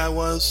angry I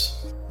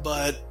was,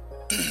 but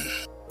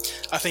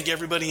I think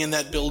everybody in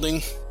that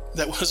building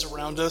that was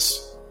around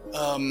us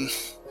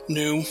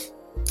knew.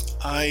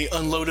 I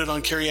unloaded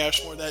on Kerry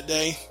Ashmore that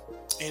day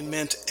and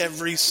meant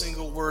every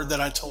single word that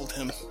I told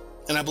him.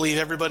 And I believe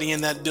everybody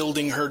in that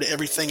building heard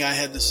everything I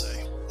had to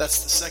say.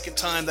 That's the second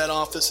time that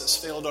office has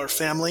failed our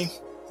family.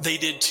 They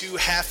did 2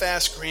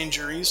 half-assed grand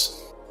juries.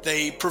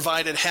 They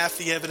provided half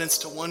the evidence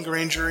to one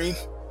grand jury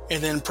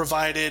and then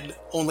provided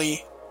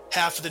only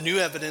half of the new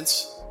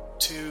evidence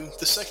to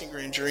the second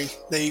grand jury.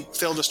 They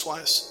failed us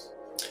twice.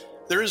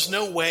 There is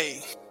no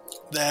way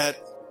that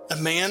a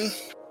man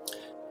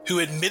who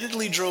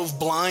admittedly drove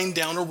blind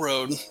down a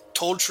road,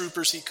 told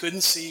troopers he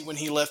couldn't see when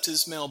he left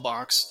his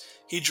mailbox,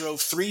 he drove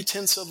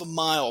 0.3 of a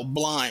mile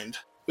blind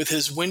with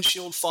his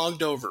windshield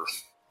fogged over,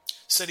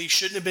 said he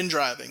shouldn't have been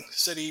driving,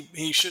 said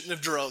he shouldn't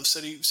have drove,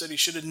 said he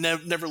should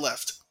have never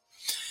left.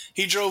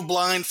 He drove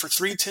blind for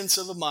 0.3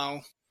 of a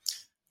mile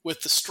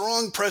with the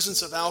strong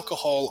presence of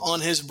alcohol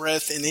on his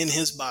breath and in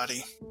his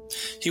body.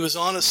 He was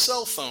on a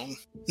cell phone,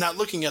 not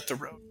looking at the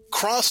road,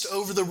 crossed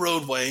over the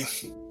roadway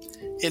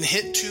and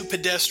hit 2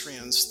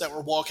 pedestrians that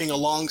were walking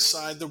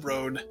alongside the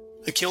road.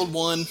 I killed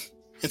one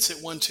and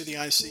sent one to the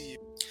ICU.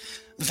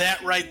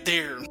 That right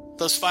there,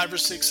 those 5 or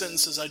 6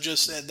 sentences I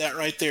just said, that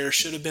right there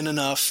should have been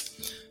enough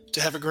to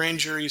have a grand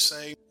jury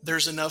say,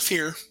 there's enough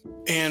here,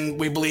 and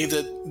we believe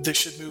that this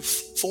should move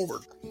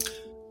forward.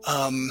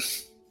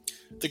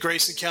 The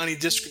Grayson County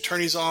District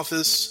Attorney's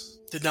Office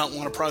did not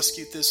want to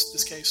prosecute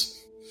this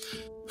case.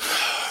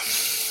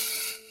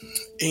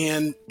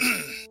 And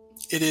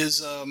it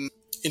is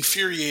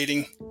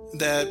infuriating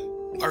that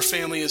our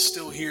family is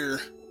still here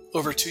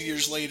over 2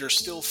 years later,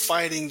 still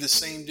fighting the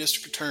same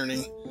district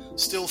attorney,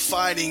 still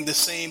fighting the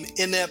same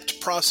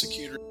inept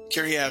prosecutor,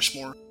 Carrie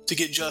Ashmore, to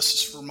get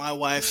justice for my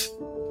wife,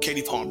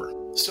 Katie Palmer.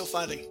 Still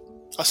fighting.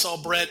 I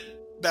saw Brett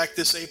back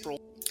this April,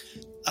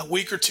 a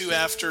week or two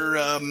after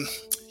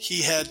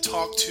he had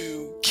talked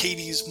to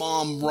Katie's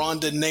mom,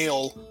 Rhonda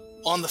Nail,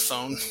 on the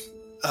phone.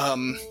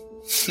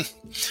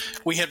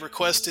 We had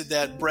requested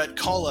that Brett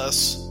call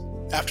us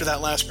after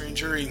that last grand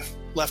jury,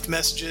 left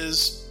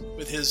messages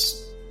with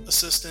his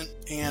assistant,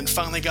 and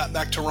finally got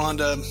back to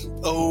Rhonda,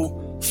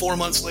 4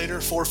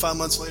 or 5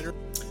 months later.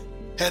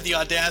 Had the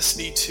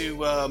audacity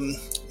to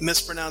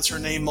mispronounce her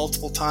name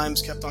multiple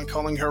times, kept on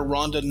calling her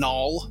Rhonda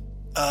Nall,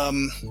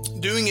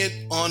 doing it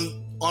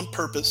on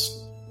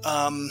purpose.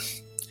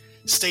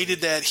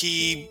 Stated that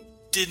he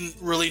didn't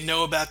really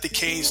know about the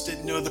case,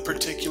 didn't know the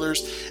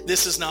particulars.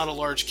 This is not a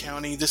large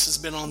county. This has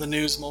been on the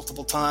news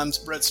multiple times.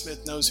 Brett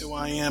Smith knows who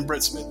I am.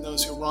 Brett Smith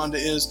knows who Rhonda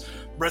is.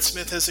 Brett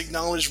Smith has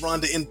acknowledged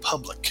Rhonda in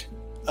public.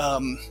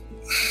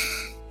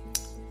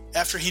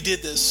 After he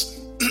did this,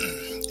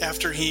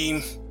 after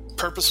he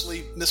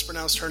purposely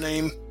mispronounced her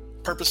name,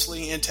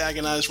 purposely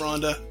antagonized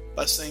Rhonda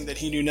by saying that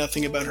he knew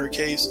nothing about her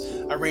case,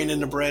 I ran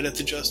into Brett at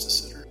the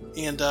Justice Center,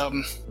 and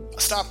I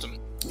stopped him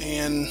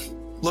and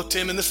looked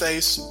him in the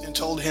face and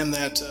told him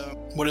that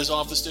what his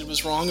office did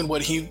was wrong and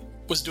what he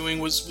was doing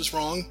was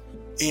wrong.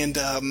 And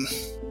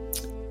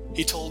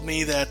he told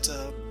me that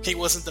he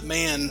wasn't the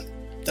man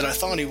that I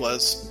thought he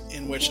was,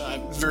 in which I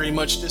very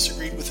much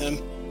disagreed with him,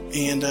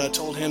 and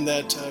told him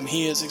that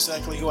he is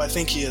exactly who I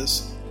think he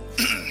is.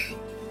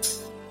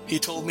 He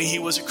told me he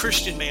was a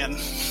Christian man.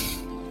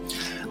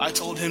 I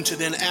told him to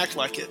then act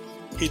like it.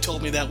 He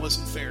told me that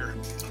wasn't fair.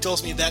 He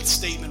tells me that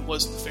statement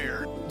wasn't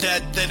fair.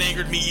 That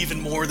angered me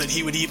even more, that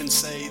he would even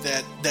say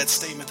that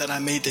statement that I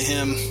made to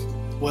him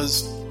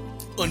was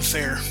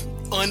unfair.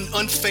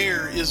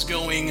 Unfair is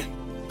going...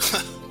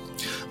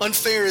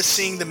 Unfair is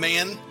seeing the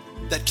man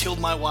that killed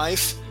my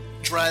wife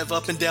drive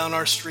up and down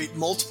our street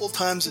multiple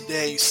times a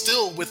day,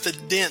 still with a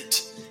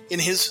dent in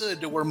his hood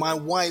to where my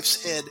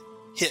wife's head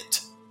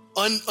hit.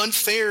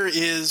 Unfair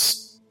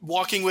is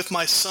walking with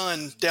my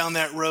son down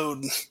that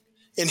road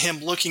and him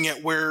looking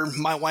at where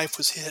my wife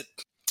was hit.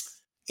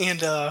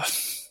 And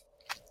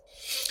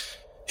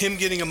him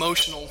getting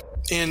emotional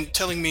and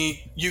telling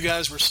me, you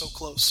guys were so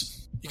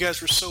close. You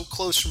guys were so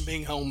close from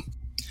being home.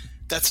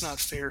 That's not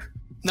fair.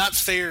 Not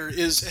fair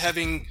is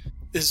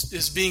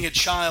being a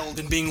child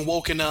and being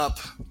woken up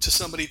to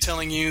somebody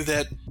telling you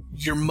that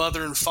your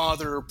mother and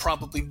father are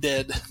probably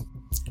dead.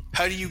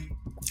 How do you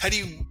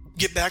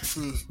get back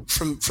from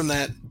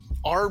that?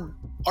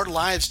 Our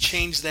lives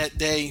changed that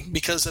day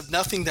because of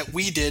nothing that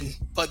we did,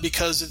 but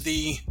because of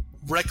the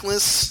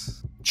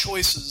reckless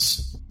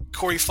choices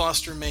Corey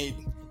Foster made.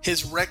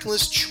 His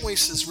reckless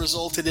choices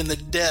resulted in the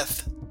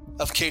death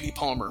of Katie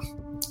Palmer.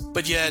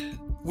 But yet,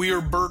 we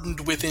are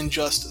burdened with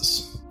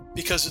injustice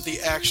because of the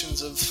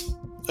actions of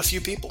a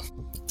few people.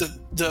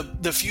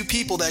 The few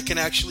people that can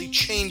actually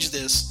change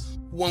this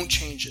won't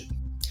change it.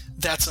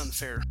 That's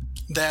unfair.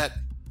 That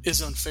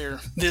is unfair.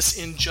 This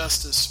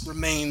injustice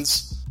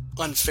remains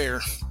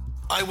unfair.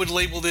 I would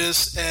label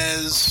this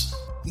as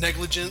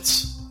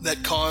negligence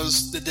that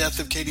caused the death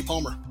of Katie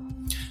Palmer,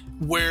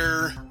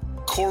 where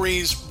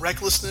Corey's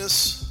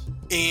recklessness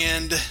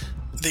and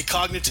the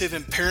cognitive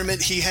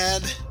impairment he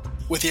had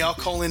with the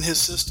alcohol in his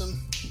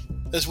system,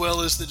 as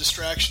well as the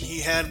distraction he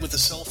had with the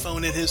cell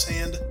phone in his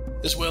hand,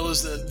 as well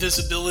as the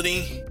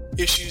visibility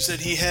issues that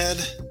he had,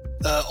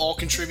 all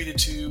contributed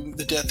to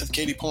the death of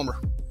Katie Palmer.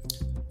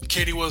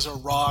 Katie was our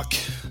rock.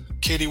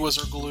 Katie was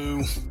our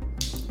glue.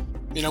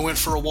 I went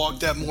for a walk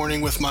that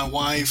morning with my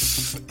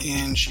wife,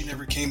 and she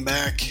never came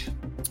back.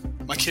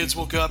 My kids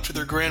woke up to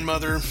their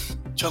grandmother,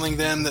 telling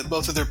them that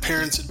both of their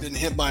parents had been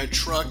hit by a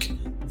truck,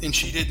 and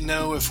she didn't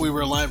know if we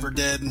were alive or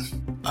dead.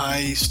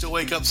 I still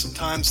wake up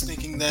sometimes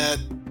thinking that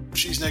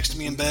she's next to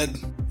me in bed.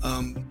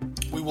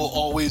 We will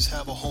always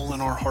have a hole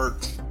in our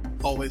heart.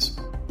 Always.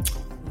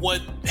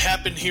 What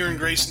happened here in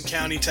Grayson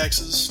County,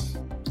 Texas,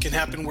 can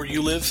happen where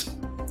you live.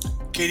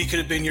 Katie could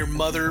have been your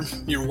mother,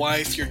 your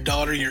wife, your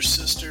daughter, your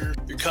sister,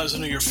 your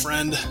cousin, or your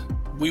friend.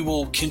 We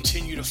will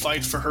continue to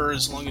fight for her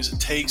as long as it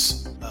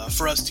takes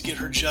for us to get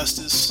her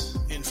justice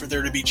and for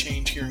there to be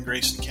change here in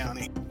Grayson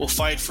County. We'll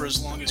fight for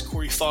as long as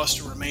Corey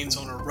Foster remains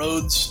on our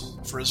roads,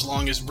 for as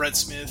long as Brett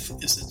Smith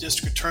is the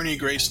district attorney of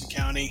Grayson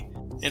County,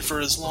 and for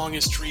as long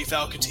as Tarif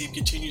Al-Khatib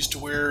continues to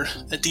wear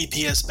a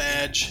DPS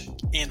badge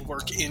and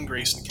work in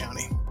Grayson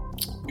County.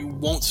 We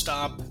won't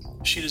stop.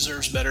 She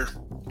deserves better.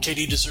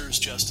 Katie deserves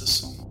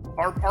justice.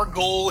 Our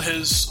goal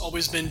has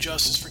always been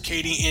justice for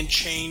Katie and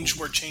change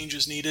where change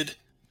is needed.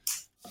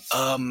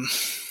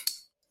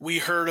 We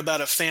heard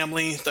about a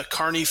family, the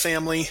Carney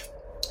family,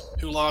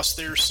 who lost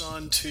their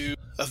son to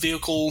a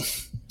vehicle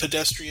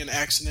pedestrian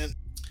accident.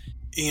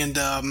 And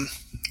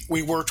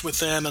we worked with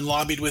them and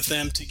lobbied with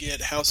them to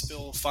get House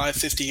Bill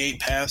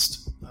 558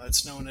 passed.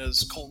 It's known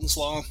as Colton's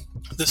Law.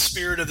 The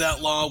spirit of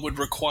that law would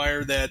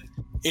require that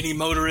any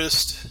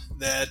motorist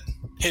that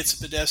hits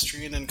a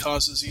pedestrian and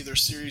causes either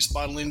serious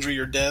bodily injury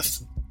or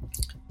death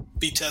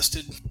be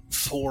tested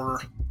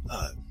for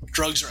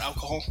drugs or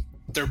alcohol.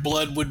 Their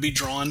blood would be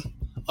drawn,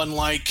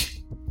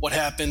 unlike what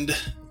happened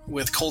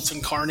with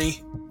Colton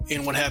Carney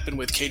and what happened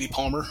with Katie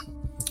Palmer.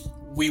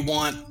 We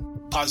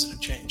want positive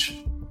change.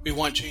 We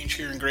want change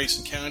here in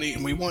Grayson County,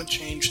 and we want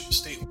change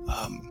state.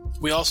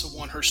 We also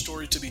want her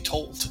story to be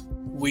told.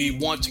 We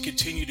want to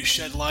continue to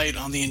shed light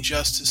on the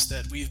injustice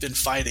that we've been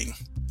fighting.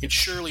 And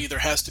surely there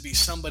has to be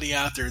somebody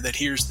out there that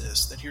hears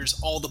this, that hears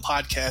all the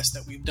podcasts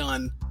that we've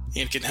done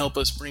and can help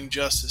us bring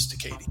justice to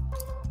Katie.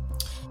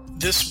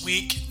 This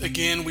week,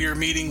 again, we are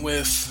meeting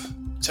with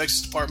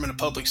Texas Department of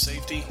Public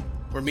Safety.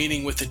 We're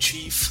meeting with the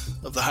Chief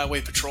of the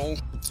Highway Patrol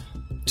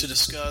to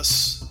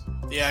discuss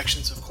the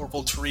actions of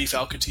Corporal Tarif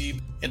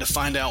Al-Khatib and to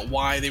find out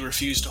why they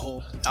refused to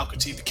hold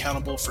Al-Khatib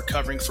accountable for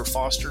covering for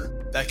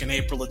Foster back in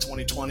April of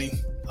 2020.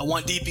 I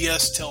want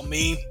DPS to tell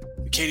me,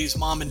 Katie's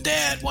mom and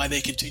dad, why they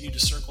continue to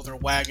circle their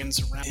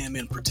wagons around him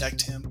and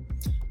protect him.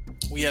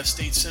 We have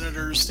state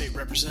senators, state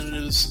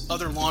representatives,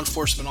 other law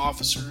enforcement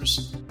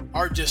officers,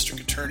 our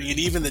district attorney, and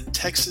even the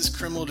Texas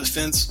Criminal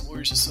Defense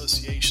Lawyers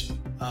Association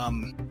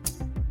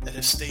that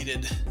have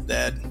stated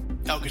that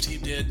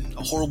Al-Khatib did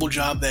a horrible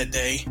job that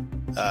day.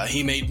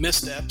 He made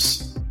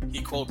missteps.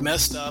 He, quote,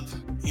 messed up,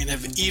 and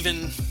have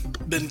even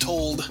been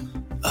told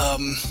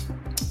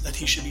that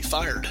he should be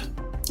fired.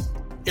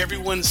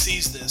 Everyone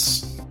sees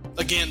this.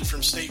 Again,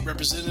 from state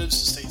representatives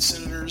to state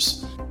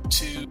senators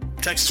to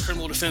Texas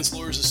Criminal Defense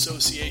Lawyers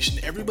Association,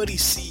 everybody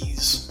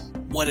sees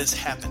what has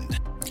happened.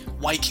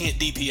 Why can't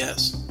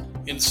DPS?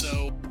 And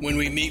so when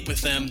we meet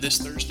with them this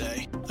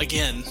Thursday,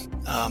 again,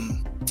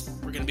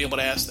 we're going to be able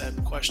to ask that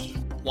question.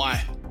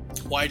 Why?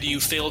 Why do you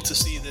fail to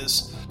see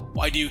this?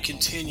 Why do you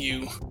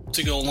continue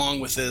to go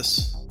along with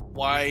this?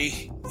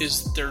 Why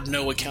is there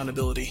no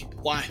accountability?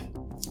 Why?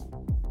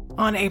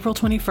 On April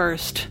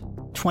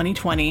 21st,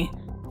 2020,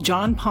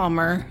 John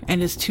Palmer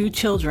and his 2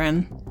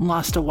 children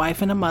lost a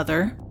wife and a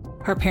mother.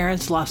 Her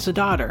parents lost a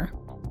daughter.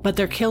 But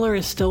their killer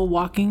is still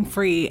walking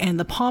free, and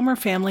the Palmer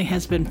family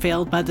has been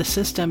failed by the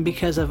system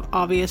because of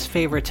obvious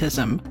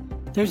favoritism.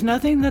 There's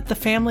nothing that the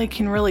family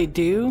can really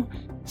do,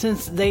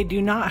 since they do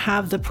not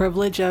have the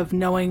privilege of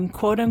knowing,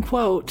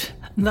 quote-unquote,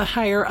 the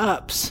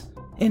higher-ups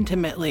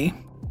intimately.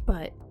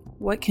 But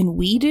what can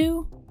we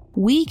do?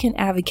 We can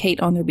advocate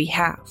on their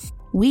behalf.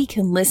 We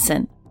can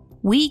listen.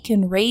 We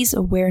can raise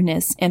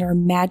awareness, and our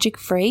magic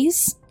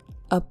phrase,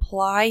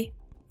 apply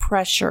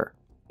pressure.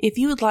 If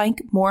you would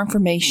like more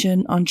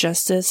information on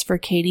justice for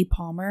Katie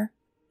Palmer,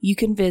 you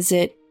can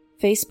visit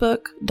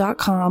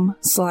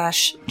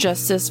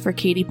facebook.com/justice for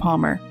Katie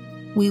Palmer.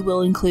 We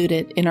will include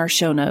it in our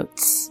show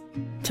notes.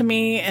 To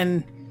me,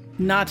 and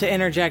not to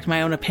interject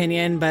my own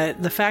opinion,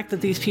 but the fact that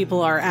these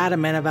people are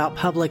adamant about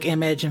public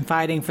image and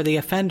fighting for the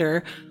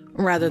offender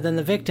rather than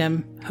the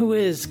victim, who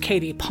is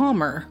Katie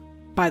Palmer,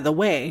 by the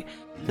way,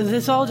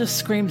 this all just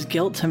screams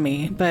guilt to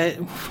me, but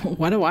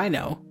what do I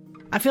know?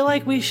 I feel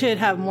like we should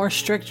have more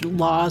strict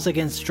laws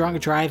against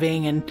drunk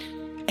driving and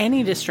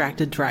any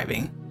distracted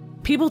driving.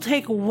 People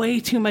take way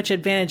too much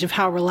advantage of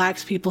how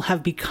relaxed people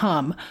have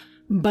become,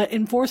 but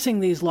enforcing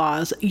these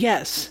laws,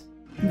 yes,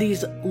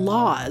 these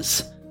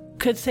laws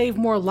could save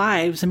more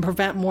lives and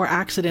prevent more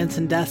accidents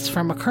and deaths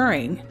from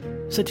occurring.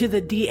 So to the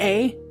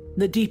DA,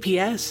 the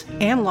DPS,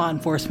 and law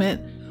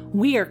enforcement,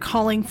 we are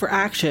calling for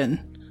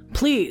action.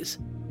 Please,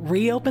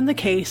 reopen the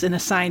case and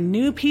assign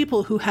new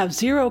people who have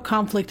zero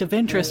conflict of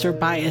interest or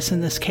bias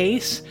in this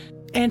case.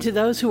 And to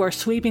those who are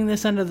sweeping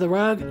this under the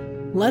rug,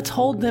 let's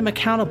hold them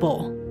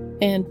accountable.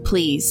 And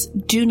please,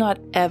 do not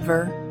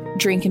ever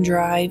drink and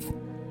drive.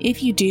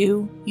 If you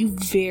do, you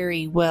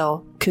very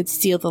well could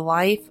steal the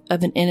life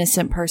of an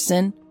innocent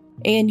person,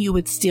 and you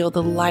would steal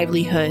the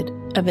livelihood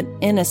of an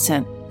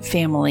innocent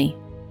family.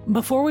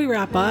 Before we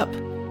wrap up,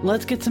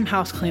 let's get some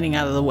house cleaning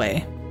out of the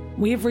way.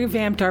 We've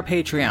revamped our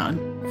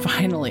Patreon,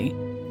 finally.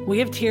 We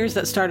have tiers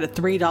that start at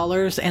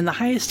 $3, and the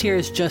highest tier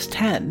is just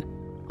 $10.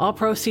 All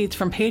proceeds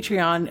from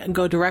Patreon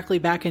go directly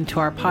back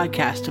into our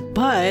podcast,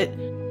 but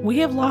we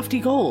have lofty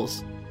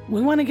goals.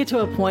 We want to get to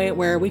a point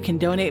where we can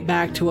donate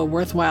back to a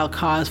worthwhile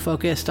cause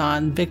focused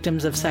on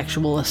victims of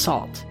sexual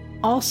assault.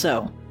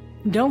 Also,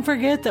 don't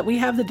forget that we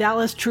have the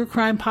Dallas True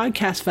Crime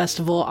Podcast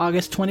Festival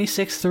August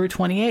 26th through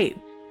 28th.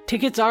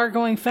 Tickets are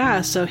going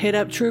fast, so hit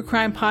up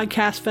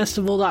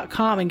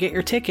truecrimepodcastfestival.com and get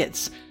your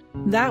tickets.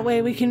 That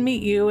way we can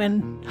meet you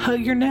and hug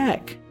your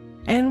neck.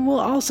 And we'll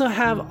also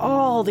have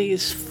all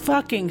these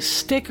fucking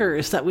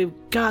stickers that we've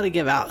got to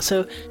give out.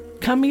 So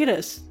come meet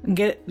us and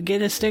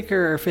get a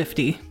sticker or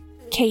 50.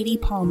 Katie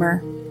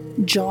Palmer,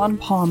 John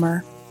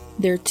Palmer,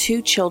 their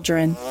 2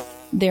 children,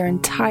 their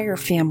entire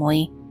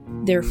family,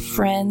 their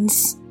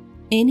friends,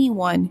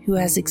 anyone who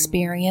has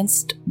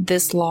experienced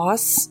this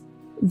loss,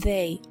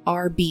 they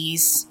are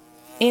bees.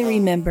 And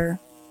remember,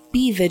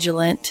 be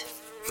vigilant,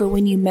 for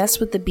when you mess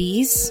with the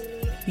bees,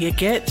 you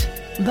get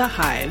the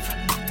hive.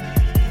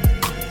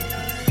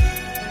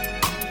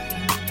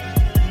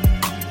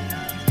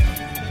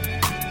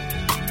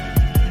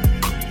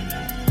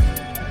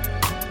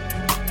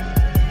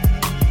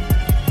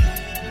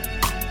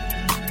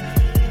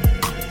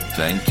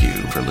 Thank you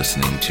for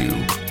listening to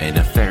A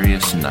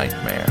Nefarious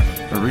Nightmare.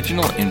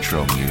 Original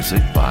intro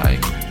music by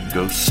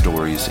Ghost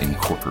Stories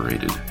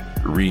Incorporated.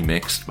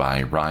 Remixed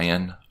by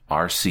Ryan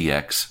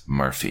RCX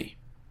Murphy.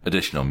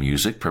 Additional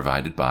music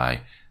provided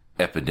by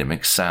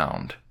Epidemic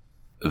Sound.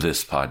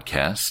 This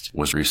podcast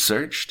was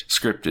researched,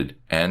 scripted,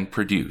 and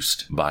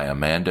produced by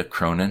Amanda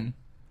Cronin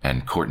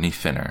and Courtney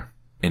Finner.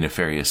 A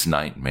Nefarious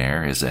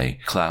Nightmare is a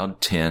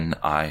Cloud 10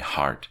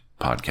 iHeart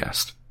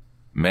podcast.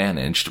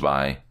 Managed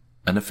by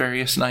A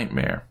Nefarious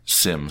Nightmare,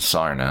 Sim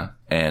Sarna,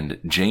 and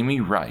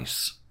Jamie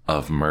Rice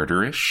of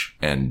Murderish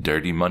and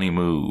Dirty Money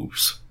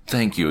Moves.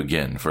 Thank you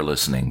again for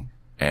listening,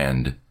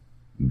 and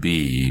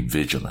be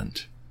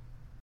vigilant.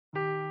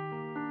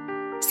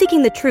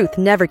 Seeking the truth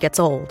never gets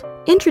old.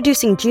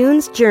 Introducing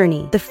June's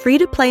Journey, the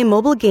free-to-play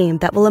mobile game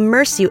that will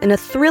immerse you in a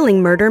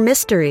thrilling murder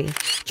mystery.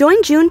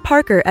 Join June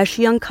Parker as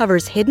she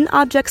uncovers hidden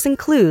objects and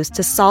clues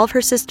to solve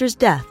her sister's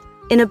death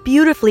in a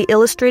beautifully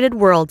illustrated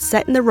world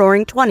set in the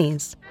Roaring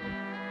 20s.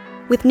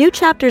 With new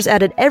chapters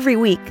added every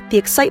week, the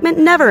excitement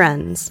never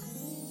ends.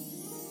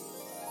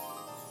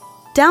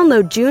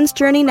 Download June's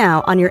Journey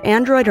now on your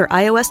Android or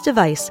iOS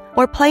device,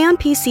 or play on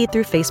PC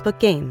through Facebook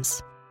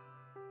Games.